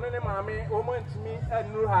ono ne maame o mo ntimi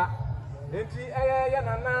anu ha enti ye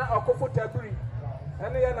nana okofo tabiri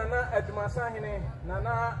ene ye nana adumasa hene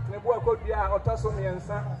nana nebu akodua otosu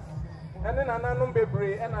miensa ene nana no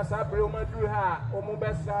bebre ena sa bre o maduru ha o mo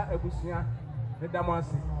besa abusua ne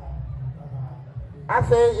damasi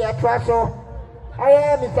afi ye traso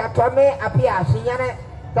aye mi satome apia sinyane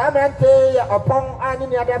tamante ye opon ani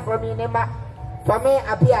ni ada from ni ma Fame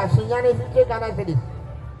appear Sunyani 50 Ghana cedis.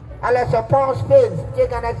 Alex upon Spain 50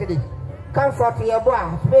 Ghana cedis. Comfort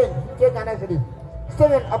Yeboah Spain 50 Ghana cedis.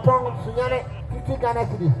 Steven upon Sunyani 50 Ghana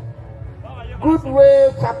cedis.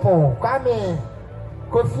 Goodway Chapel Kwame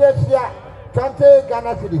Kofiesia 20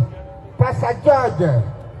 Ghana cedis. Pastor George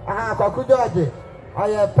Kwaku George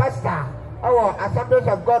Pastor our Assemblies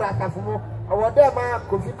of God Asafumo our Dema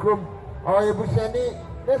Kofi Krom or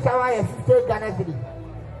Ebusheni this hour 50 Ghana cedis.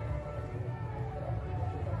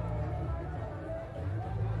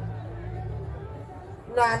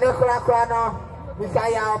 Na nekura no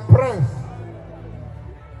Messiah Prince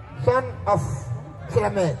son of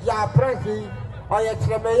Chireme ya Prince or ya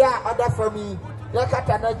Chireme ya other for me ya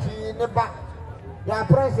katanachi neba ya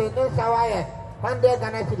Prince ne sawaye 100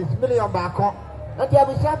 Ghana cedis million bako na dia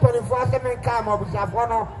bi sha panifo aseme ka ma bi sha fo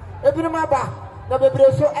no ebinu maba na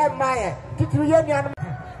bebre so emaye titiri ye nuanu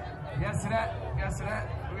yesre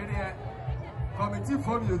we dey committee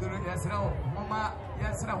form you do yesre o mama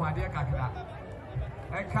yesre wade kakra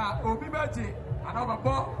Eka obi beji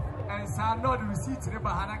anobabo ensa no the receipt re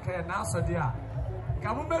bahana ka na so dia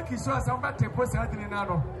ka mo make sure say mo bete post adini na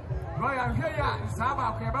no no ya hwe ya nsa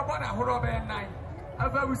ba ko e bebo na horo be nan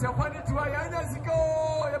ava wi se kwani tuwa ya nya sika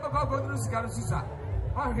o ye beko go sika susa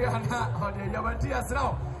o hwe ana o de ya banti asra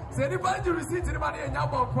o se ni ba ju receipt re ba na nya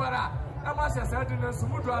bo kwara na ma se adini so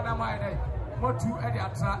mudu na mai dai mo tu e de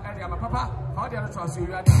atra e de ma papa o de no to so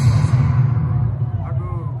wi ade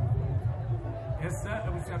Yes, sir. I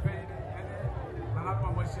was happy.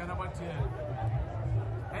 Malapa was here.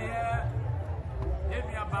 Hey,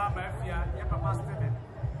 me a bar mafia. You papa Steven.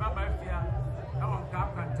 Bar mafia. I want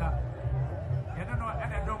carpenter. You don't know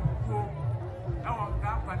any dog who. I want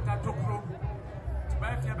carpenter to grow.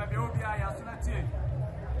 Mafia, baby, Obi, I asked that tea.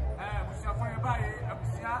 We shall fire by a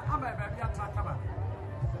Musia. I'm a baby at Takaba.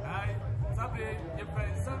 I Sabi, your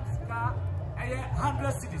friend, some scar.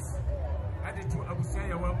 100 cities. I did to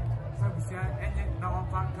Abusia. Well. Sabusia enye na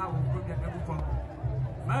wamfanka wo gobia na bufo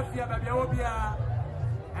mafia babia wo bia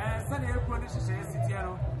sane ekwo ni hihye sitie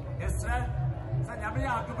no esra sanya me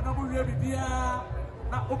ya adom na bo wie bibia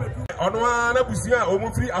na obedu ono na busia o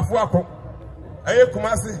mu firi afo akọ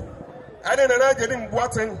kumase ade na na gedi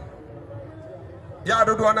mbuaten ya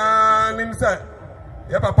dodo na nim se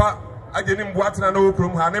ya papa agedi mbuaten na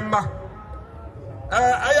okrom ha ne mma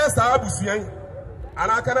sa abusuan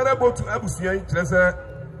ana kana na botu abusuan kire se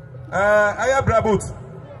aya brabot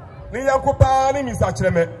ni yankopa ni misa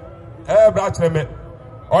Chireme bra Chireme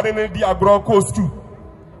odi ni di agro coast tu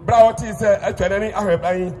bra oti se atwane ni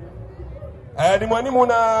ahweban di mo ani mu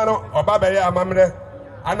na no oba be ya amamre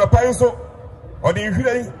anopan so odi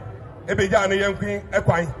hwiren ebeja ne yankwin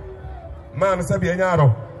ekwan ma no se be nya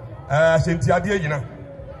aro ahenti ade agina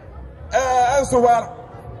enso wa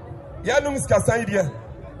yanum skasan die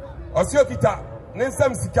osiokita ne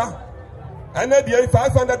nsam sika and then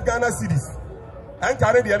 500 Ghana cedis and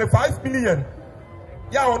carry the 5 million.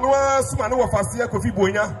 Ya onwa sumanu wa fasia Kofi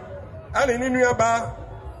Bonya and in nuaba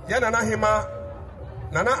yana na hima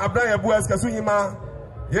nana Abraham Abuas kasuhima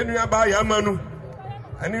yenuaba yamanu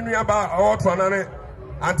and in nuaba awotro nane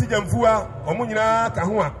anti jamfua omunyina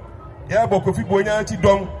kahua ya bo Kofi Bonya chi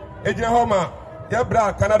dom ejina homa ya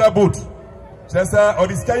bra Canada boat sesa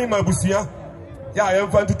odiskai mabusia ya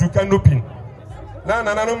yemfantu to canopin na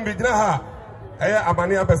no mbigina ha aya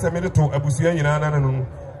amani apese to abusuya nyina na no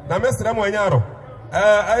na mesra mo anyaro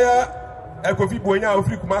Kofi Bonya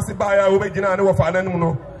ofiri kumase ba ya obegina ne wo fa nanum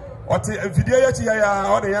no ote video ya chi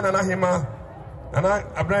ya o de ya na hima nana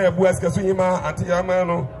Abraham Abuas kasunyima anti yama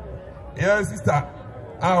no ya sister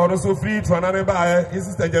ono so free to anane ba ya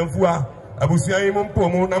sister jamfua abusuya yim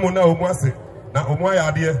mpomu na mo na omu ase na omu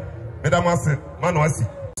ayade medam ase ma no asi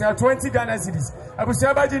 20 Ghana cedis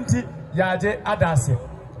abusuya ba jinti yaje adase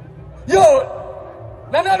yo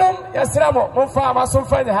nananum yasramo monfa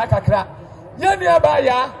masomfa ne hakakra yenua ba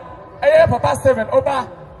ya papa Steven oba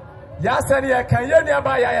ya sane ya kan yenua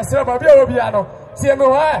ba ya yasramo bia obi ano tie me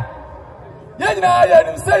ho yenyina ya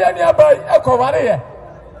nim se yenua ba ekoware ye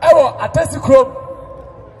ewo atasi krom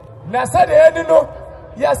na sade eni no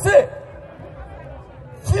yase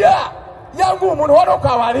fia yangu mun hono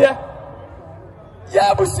kwaware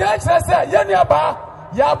ya busia kyerese yenua ba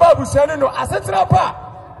ya ba busia no asetra pa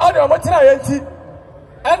ade omotra yanti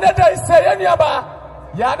ene dai se yenua ba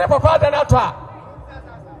ya ne papa da na to a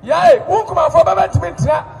yai unkuma fo baba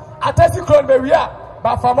timintra atasi kron be wia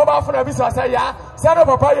ba fa mo ba fo na bi so say ya se no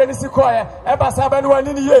papa ye ni sikoye e ba sa ba no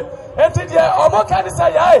ani ni ye enti de omo ka ni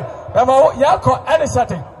say yai be ma ya ko ene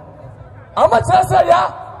shatin omo tra say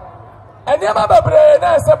ya ene ma babre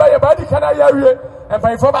na se ba ye ba di kana ya wie e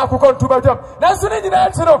ba fo ba akoko ntuba jom na so ni nyina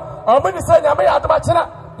chi no omo ni say nyame ya adoma chena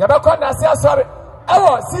yɛbɛkɔ nase asɔre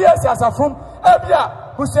ɛwɔ CS asafom ebia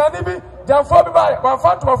busuani bi jamfo bi ba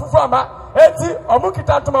wɔmfa ntoma fufuo ama eti ɔmo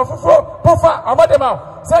kita ntoma fufuo pofa ɔmo de ma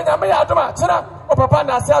sɛ nyame yɛ adoma kyerɛ o papa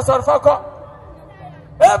nase asɔre fa kɔ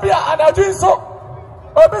ebia anadwo nso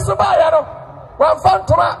obi so ba yɛ no wɔmfa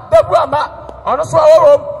ntoma dabu ama ɔno so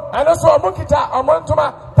awɔwɔm ɛno so ɔmo kita ɔmo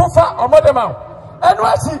ntoma pofa ɔmo de ma ɛno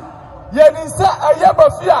akyi yɛni sɛ ɛyɛ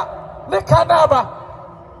bafia ne kanaba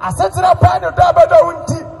asetena pa ne dɔ abɛdɔ wo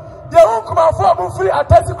nti deɛ wo nkumafo a mofiri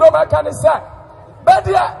atasi kurom aka ne sɛ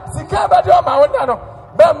bɛdeɛ sika bɛdeɛ ɔma wo nna no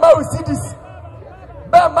bɛmma wo cedis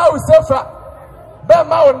bɛmma wo sefa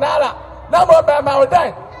bɛmma wo naira na mmom bɛmma wo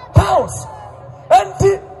dan pounds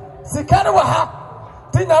enti sika no wɔ ha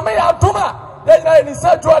nti nyame yɛ adom a yɛnyina yɛni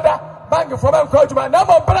sɛ dwoɔda bankifoɔ bɛnkɔ adwuma na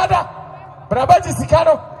mmom brabagye sika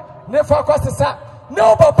no ne fa kɔ sesa ne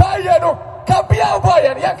wo papa yɛ no kabia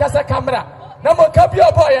wobɔɔyɛ no yɛnkasɛ kamera na mo kabia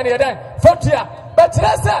wobɔɔyɛ no yɛdɛn fatua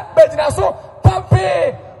bɛkyerɛ sɛ bɛgyina so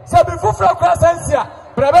pampee sɛ bi foforɔ kora sɛ nsia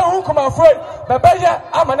brabɛhu nkumafoɔ bɛbɛyɛ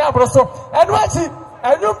ama no aboro so ɛno akyi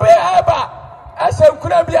ɛnwom bɛyɛ ɛba ɛhyɛ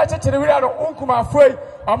nkura bi akyekyere wira no nkumafoɔ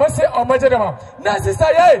ɔmo se ɔmo gye dem na sisa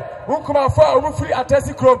yɛi nkumafoɔ a ɔmo firi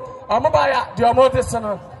atasi kurom ɔmo baayɛ deɛ ɔmo de so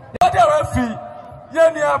no yɛde a wɔafiri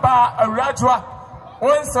yɛnnua baa awuradwoa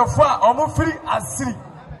wɔnsɛfo a ɔmo firi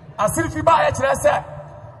asiri fi baayɛ kyerɛ sɛ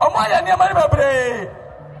ɔmo ayɛ nneɛma no bebree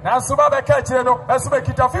nanso ba bɛka akyire no ɛso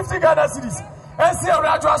bɛkita 50 Ghana cedis ɛnsi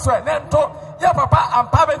awuradwoa so ne nto yɛ papa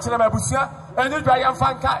Ampaaben Kyeremeh abusua ɛne dwa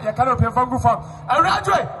yɛmfa nka yɛka no pɛmfa ngu fam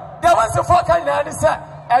awuradwoe deɛ wɔnsɛfoɔ ka nyinaa ne sɛ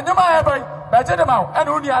ɛnwom a yɛbɛn bɛgye de ma wo ɛne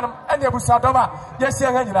wo nuanom ɛne abusuadɔm a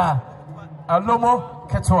yɛhyia ha nyinaa alomo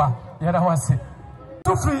ketewa yɛda ho ase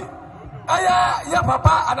tofiri ɛyɛ yɛ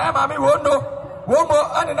papa anaa maame wɔn no wɔn mo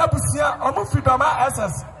ɛne n'abusua ɔmo firi dɔma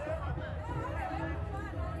SS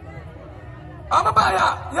ɔmo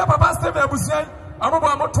baayɛ yɛ papa Stephen abusua yi ɔmo bɔ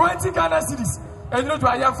ɔmo 20 Ghana cedis ɛnyina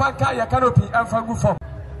dwa yɛmfa nka yɛ canopy ɛmfa ngu fam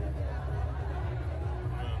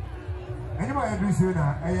Anybody do so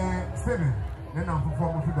now? I Stephen. Then I'm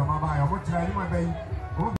performing for the mama. I want to try my baby.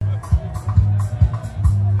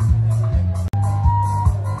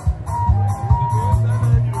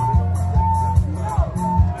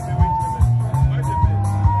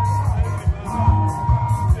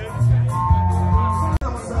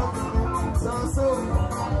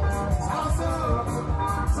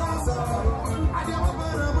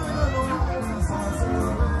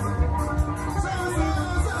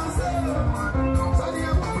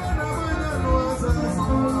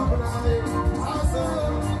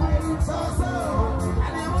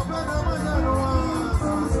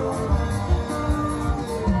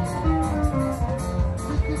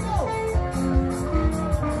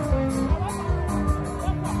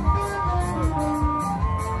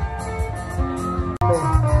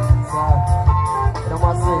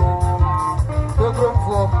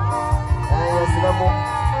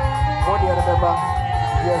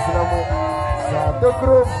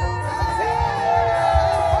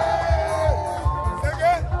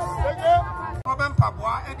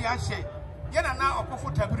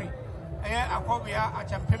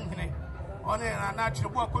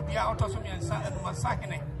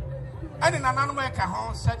 Adi nananu meka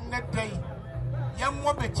ho se ne dai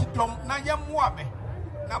yemmo be kidom na yemmo abe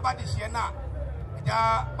na bade hie na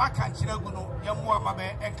ja baka nkyira gu no yemmo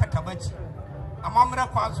amabe enkatabachi amamre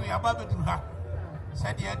kwazo ya ba beduru ha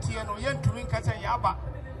se de atie no yentumi nkasa ya ba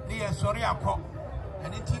ne ye sori akọ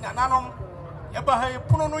eni ti nananom ye ba ha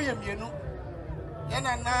epuno no ye mienu ye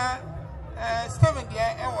na Stephen de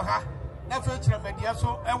ewo ha na fe Kyeremeh de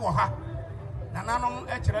so ewo ha nananom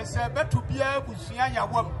ekyere se betu bia busua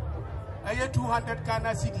yawam aye 200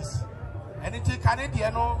 Ghana cedis eniti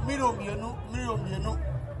Canadian no million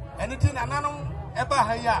eniti nananom eba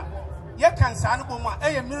ha ya ye kansa no bom a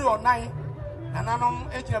aye million 9 nananom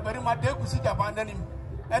ekyere barima de kusi jaban nanim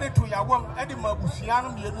eretu yawam edi mabusua no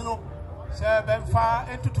mienu no se benfa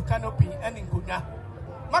entutu canopy eni nkodwa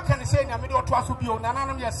maka ne se nyame de oto aso bio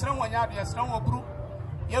nananom ye sere wanya de ye sere woburu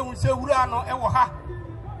ye hu se wura no ewo ha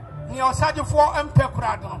ni osagefo empe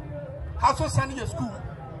kurado no ha so sane ye school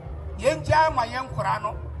yenja ma yen kura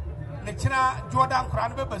no ne kina Jordan kura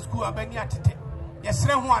no be school abani atete ye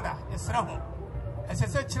sere ho ada ye sere ho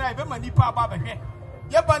esese kira be manipa aba behwe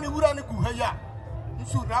ye ba ne wura ne gu ha ya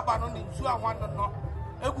nsu raba no ne nsu anwan no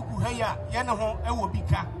egugu ha ya ye ne ho ewo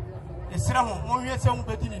bika ye sere ho mo hwe se ho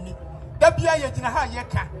bedi ni da bia ye gina ha ye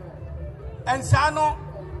ka ensa no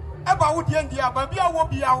eba wo die ndia ba bia wo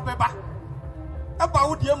bia wo beba eba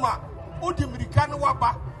wo die ma wo di mirika no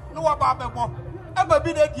waba bebo eba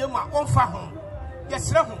bi na die ma wo mfa ho ye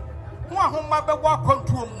sere ho ahoma bebo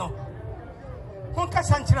akontuom no ho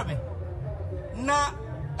kasa nkyerebe na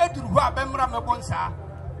eduru hɔ a bɛmmra mɛbɔnsa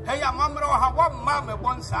ɛyɛ amammerɛ wɔ ha wɔmma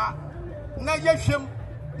mɛbɔnsa na yɛhwɛm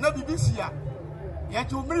na bibisi a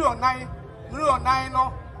yɛgye million nine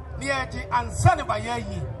no ne yɛgye ansa ne ba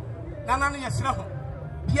yɛyi nana no yɛserɛ ho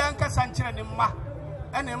bia nkasa nkyerɛ ne mma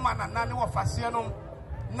ɛne mma nana ne wɔfaseɛ no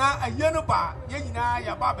na ayɛ no ba yɛ nyinaa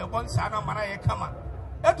yɛba bɛbɔnsa na mara yɛ kama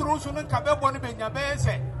eduru nso no nka bɛbɔ no bɛnya bɛyɛ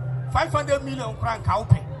sɛ 500 million kora nka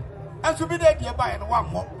wopɛ ɛnso bi dɛ deɛ baeɛ no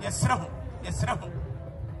wammɔ yɛserɛ ho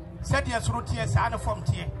sɛdeɛ soro teɛ saa ne fam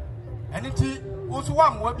teɛ ɛne ti wo so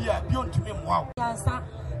wammoa bi a bio ntumi mmoa wo yansa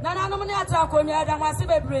nana no ne atra konwa da wase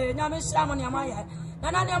bebre nyame hyia mo ne ma yɛ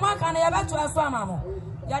nana ne ma ka ne yɛbɛto aso ama mo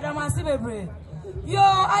yɛda wase bebre yo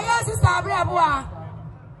ayɛ sister abrabo a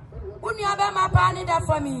unua be ma pa ne da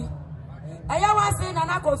for me ɛyɛ wase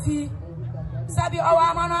nana kofi sabi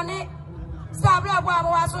ɔwa amanone sister abrabo a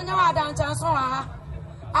mo waso nya wa da nchanso ha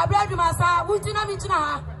abradu masa wutina mi tina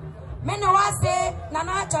ha me ne wase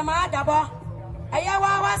nana chama dabo ɛyɛ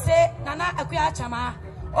wa wase nana akua chama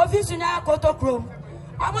office nya kotokrom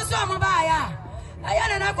amuso mo ba ya ɛyɛ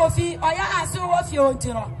nana kofi ɔya ase wo fie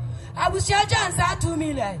ontiro abusia jansa 2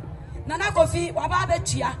 million nana kofi waba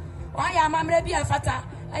betua ɔya amamre bi afata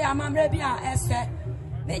ɛyɛ amamre bi a ɛsɛ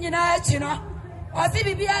ne nyina achi no ɔsi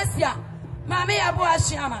bibi asia maame ya bo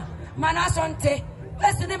ahyiama mana sonte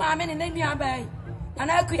wesi ne maame ne nua bai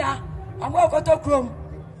nana akua ɔmo kotokrom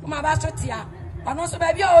ma ba sotia ɔno so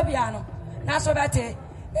ba bia obia no na so bete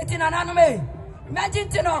eti nana no me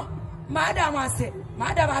imagine no madam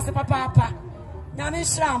ase papa nyame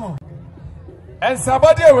shramo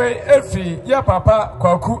ensabode we efi ye papa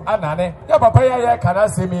kwaku anane ye papa ya kana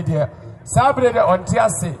se media sabre de onti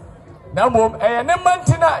ase na mom eye ne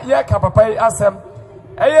mantina ye ka papa asem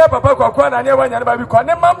eye papa kwaku anane wanya ne ba bi ko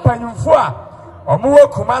ne mampanyimfo a omo wo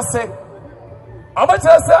kumase omo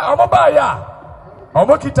chese omo ba ya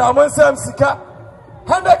omo kita omo nsam sika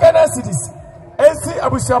 100 Ghana cedis esi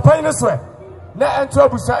abusuapan ne so na ento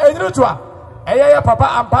abusua enyiro to a eye papa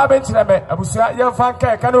AMPAABENG KYEREMEH abusua ye mfa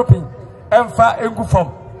nka canopy emfa engu fom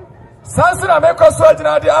sansira mekoso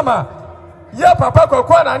agina de ama ye papa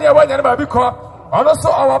kokwa na ne wanya ne ba bi ko ono so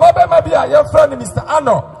owa ba ma bi a ye fra ni Mr.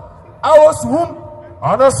 Ano awosuhum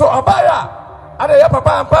ono so obaya ade ye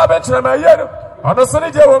papa AMPAABENG KYEREMEH ye no ono so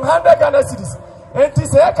ne je won 100 Ghana cedis enti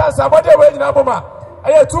se ye kan sabode we nyina boma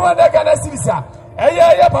eye 200 Ghana cedis a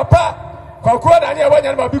eye ye papa kokwa na ne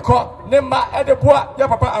wanya ne ba bi ko ne ma ede boa ye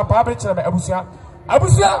papa AMPAABENG KYEREMEH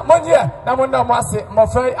abusua monye na monna mo ase mo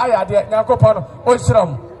fai ayade nyankopon no o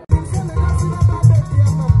hyiram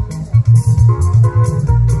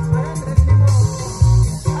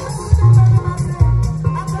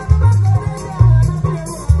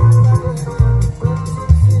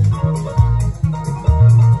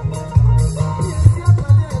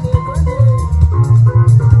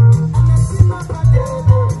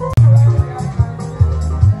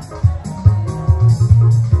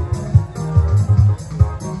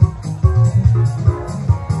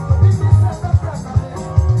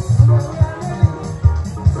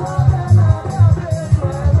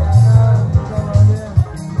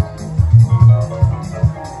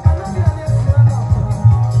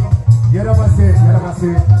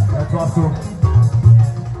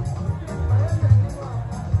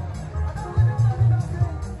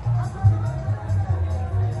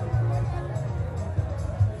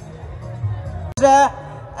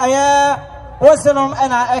aya wosenom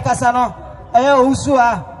ena ekasa no aya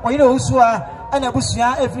ohusua oyire ohusua ena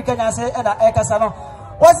busua Africa nyase ena ekasa no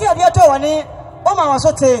wosi ade to woni o ma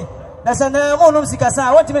wasote na se na mo nom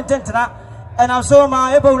sikasa wonti mententena ena so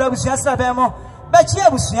ma ebowura busua srabe mo ba chi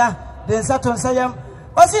abusua de nsato nsayam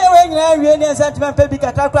wosi ewe nyina wie ne sentiment pe bi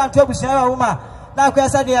kata kra nto abusua wa ma na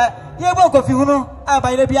akwasa de ye bo kofi hunu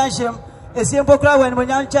abayire bi anhyem esie mpokra wani mo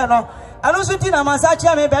nyanche no anu so ti na mansa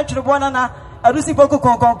chia me be ntwere bo na adusi boko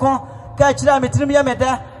konkon ka chira metrim ya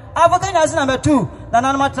meda avoka nya na metu na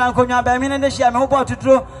nan matra nkonwa ba mi ne hia me ho bo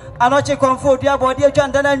tuturo anoche konfo dua bo de atwa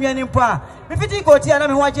ndana nnuani mpo a mefiti ko ti na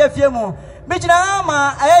me ho agye afie mu bi gina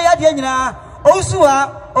ma ayaya de nyina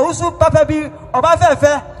ousu papa bi oba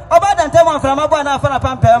fefe oba dante mo aframa bo na afana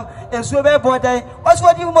pampam esuo be bo dai osu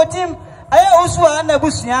di motim aya ousu na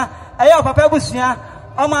busua aya papa busua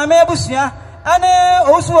o ma me busua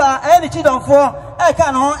ane ousu aya ni chidonfo e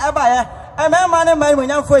ka no e ba ye emema ne mai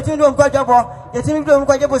monyamfo etimi do nkwadwabo etimi do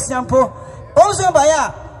nkwadwabo siampo onso ba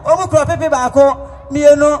ya omukro pepe baako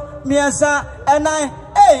mienu miensa enan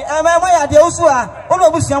emema ya de osu a ono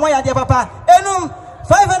obusiamo ya de papa enum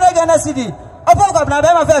 500 Ghana cedi opo kwabna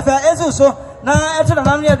be ma fefe ezu so na eto na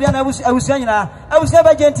nanu ya dua na abusia nyina abusia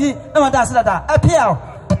ba genti na mada asedada apia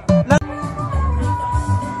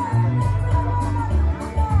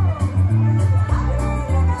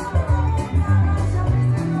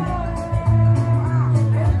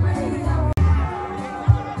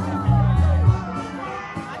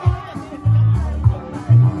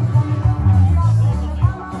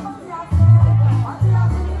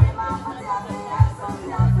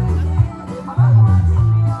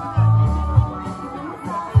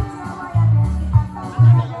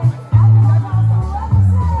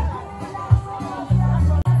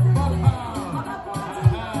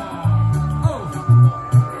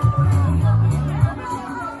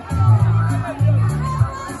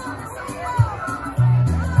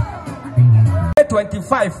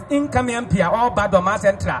 2025 incoming MP all bad on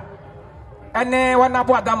Central. And then one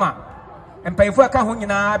abo adama and pay for a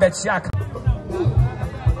kahunina bet shack.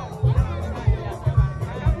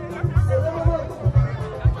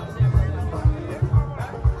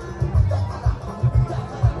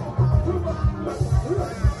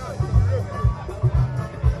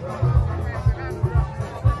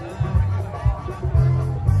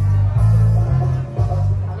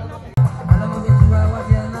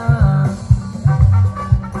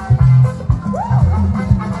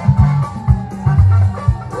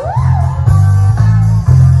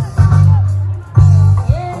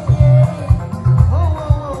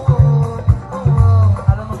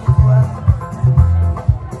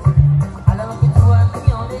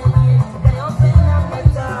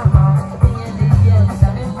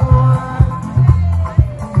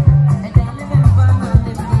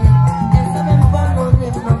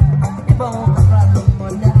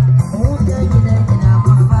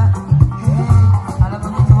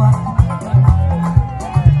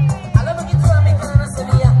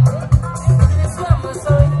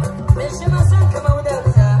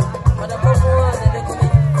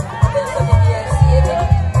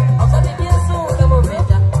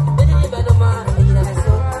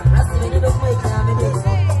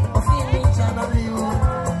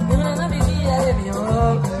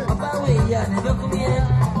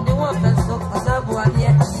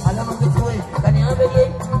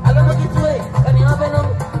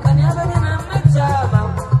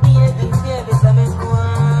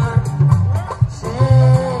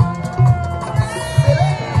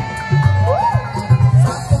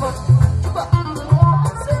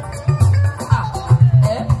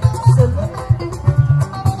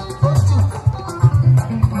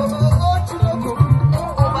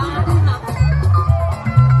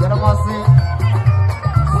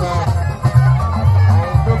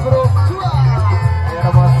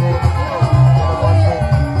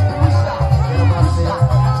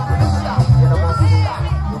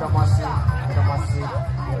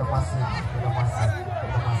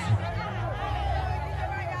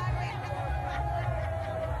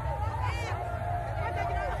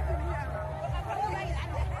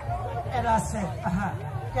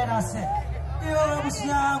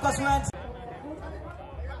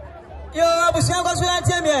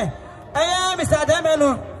 Mr.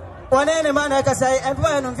 Demenu, one any man I can say,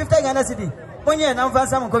 and 50 Ghana City. When you're not for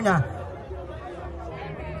some Konya.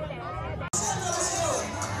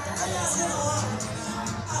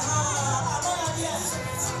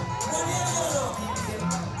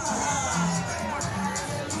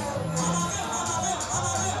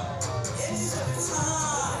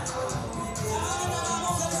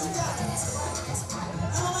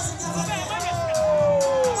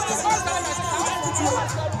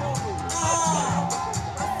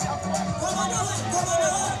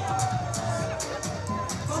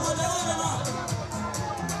 Come on.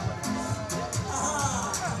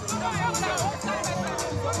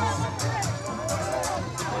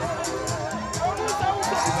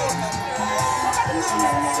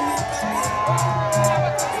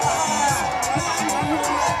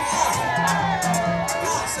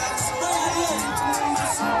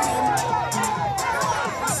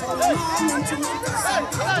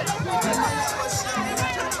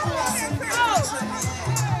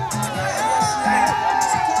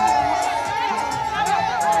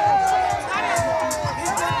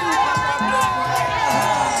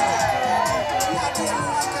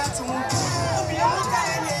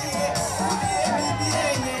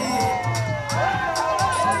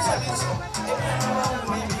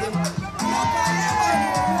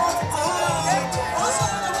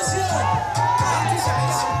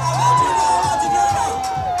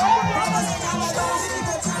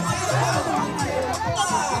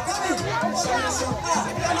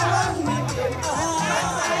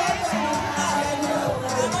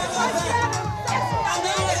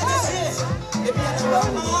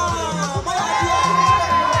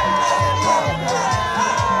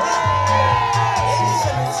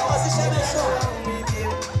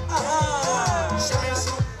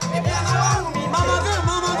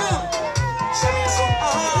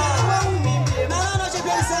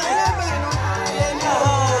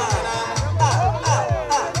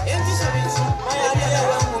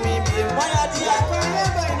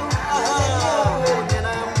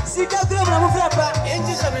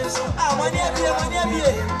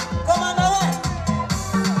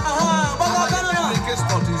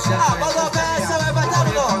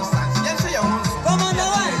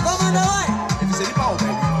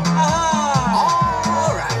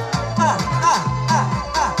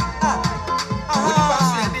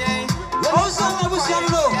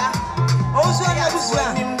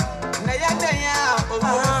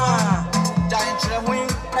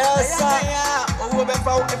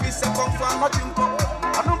 foul if it's a confirm nothing.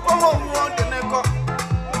 I don't come on the neck.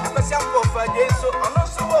 I say for Jesus, I don't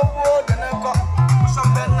see what the neck.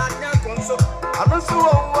 Something not your console. I don't see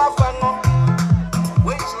what I know.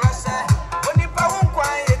 Wait, I say, when you power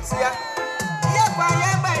quiet here. Yeah,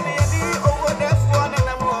 by me over there for an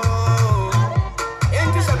more.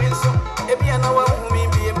 Ain't you something so? If you know who me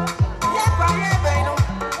be. Yeah, by no.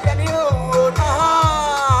 Can you?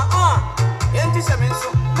 Ain't you something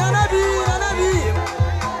so?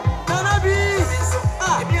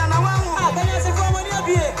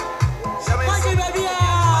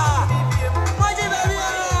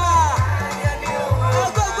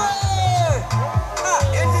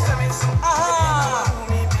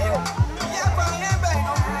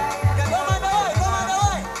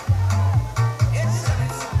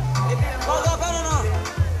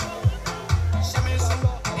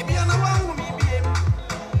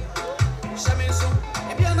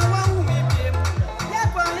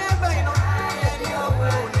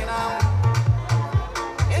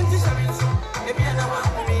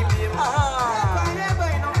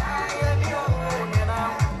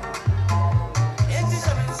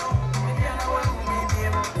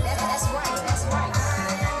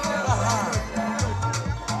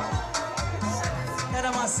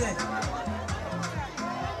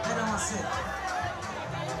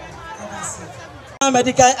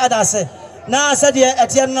 Medical adase na asade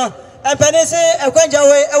etie no empene se ekwanja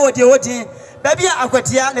we ewodi wodi baby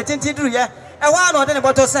akwatia ne tintin duru ye ehwa na ode ne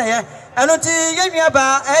boto sen ye eno ti yenua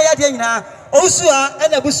ba eya de nyina osua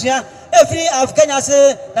ena busua efiri afkanya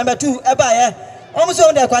se number 2 eba ye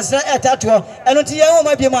omuso de kwasra etato eno ti yenwo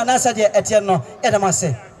ma biemu na asade etie no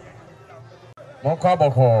edamase monko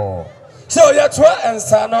aboko so ye to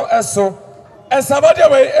ensa no eso ensabode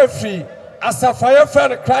we efiri Asafaya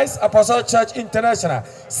Friend Christ Apostolic Church International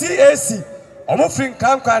CAC omofin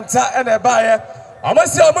kankwanta ene baaye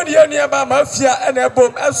omasi omudi yenua ba mafia ene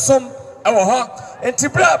bom esom ewo ho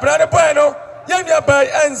entibra brane boy no yenua ba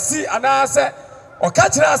ansi anase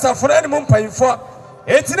okachira asafo ene mu mpanyifo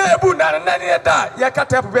etina ebu nanane eda ye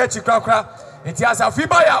kata pobe achi kwakra enti asafi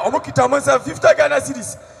ba ya omukita omonsa 50 Ghana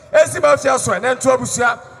cedis esi mafia so ene nto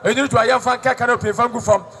abusua enyiru to ayamfa nkaka no pefangu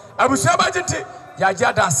fam abusua ba jinti ya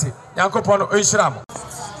jadase Yankopono Oishram.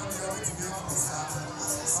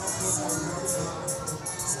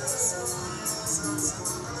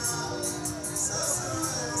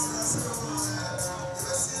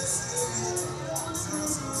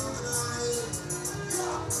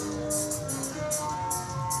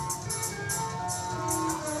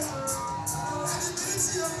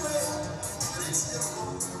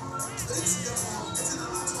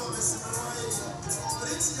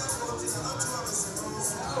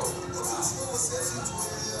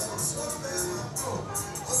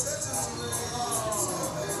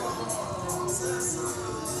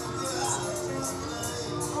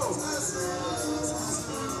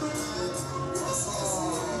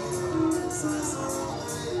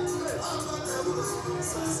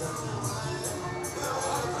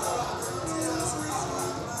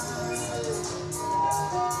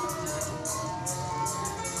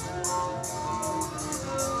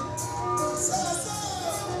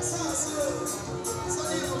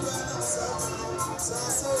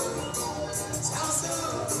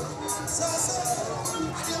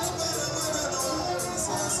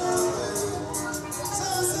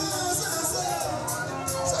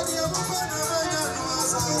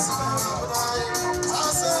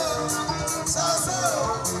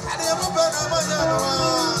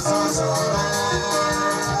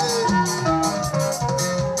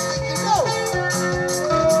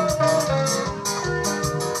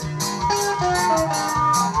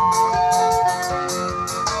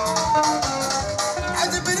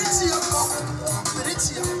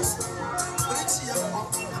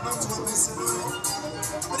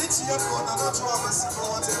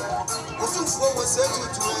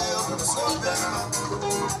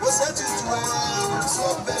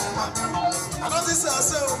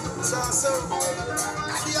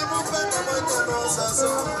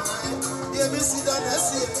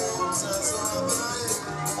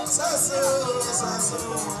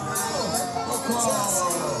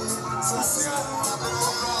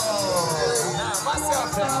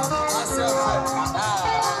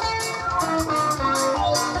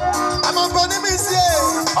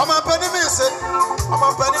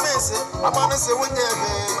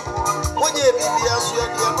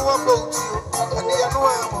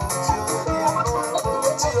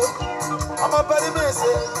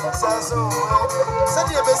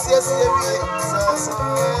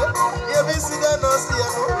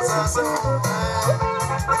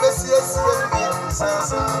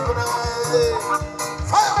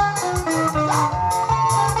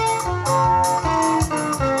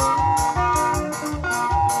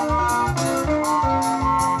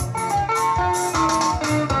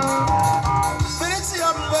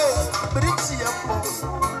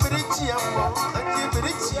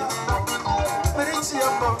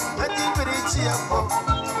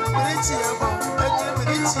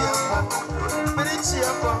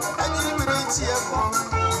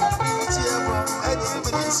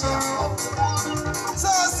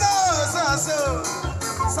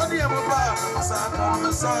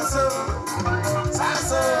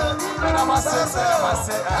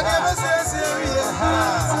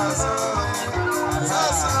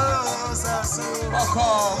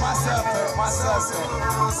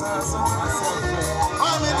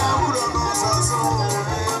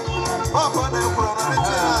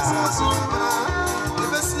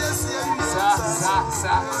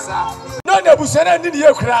 No, no, Busana did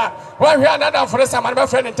you cry? Why we are not for some of my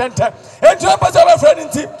friend in Tenta, and two of our friend in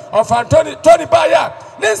T of Tony Baya,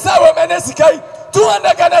 then Sawa Manesikai,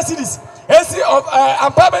 200 Ghana cities, AC of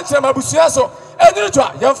AMPAABENG Kyeremeh, and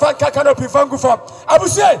Nutra, young fan Kakanopi Fangu from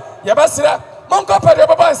Abushe, Yabasira, Monko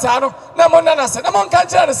Padaba Sano, Namonana said, among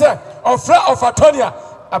Kanchana said, of Fra of Atonia,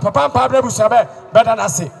 a Papa Pablo Busabe, better than I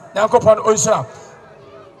say, Yankopon Oisha.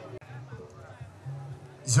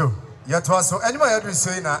 So, yet was so anyway, I will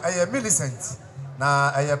say now, I am Millicent,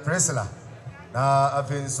 now I am Priscilla. Now I've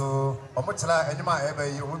been so, Omutla, and my ever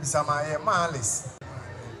you will be some Marlis.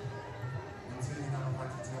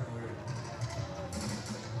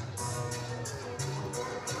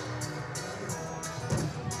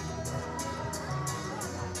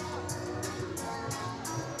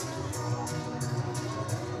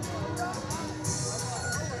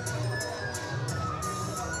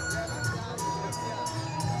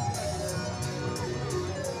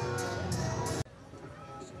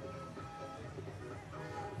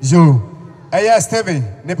 Yo, aya Steven,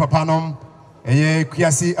 ne papa nom, eye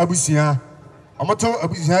Kuyasi Abusia, Omoto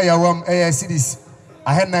Abusia Yawam, aya cities,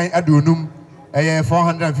 Ahenai Adunum, aya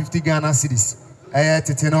 450 Ghana cedis, aya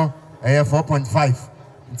Teteno, aya 4.5,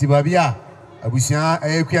 Tibabia, Abusia,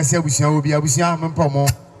 aya Kuyasi Abusia, Ubi Abusia, Mempomo,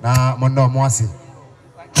 na Mondo Moasi.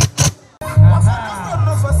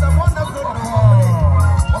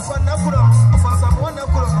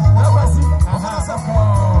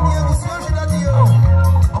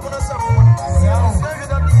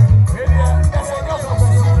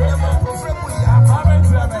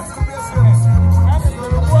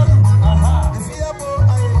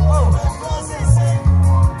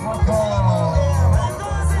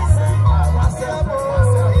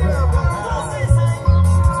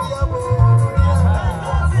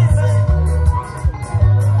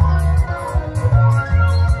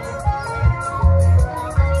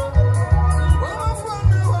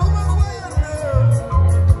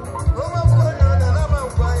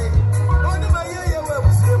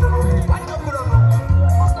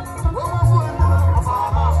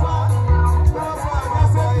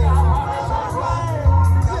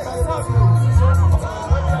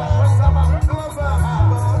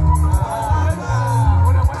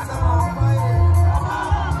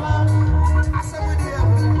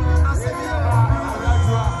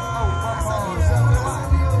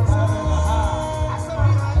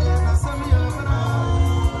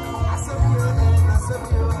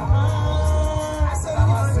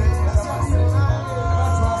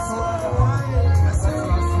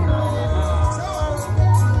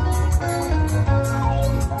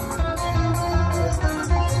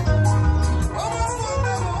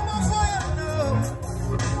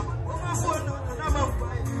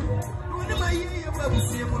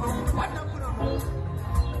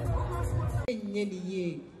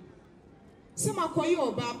 Some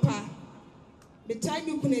akoyo obapa. The time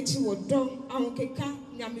you connect you with dong, ankeka,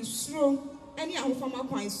 nyamisro, any ahofama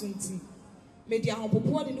kwan sunti. Media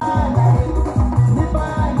hopopo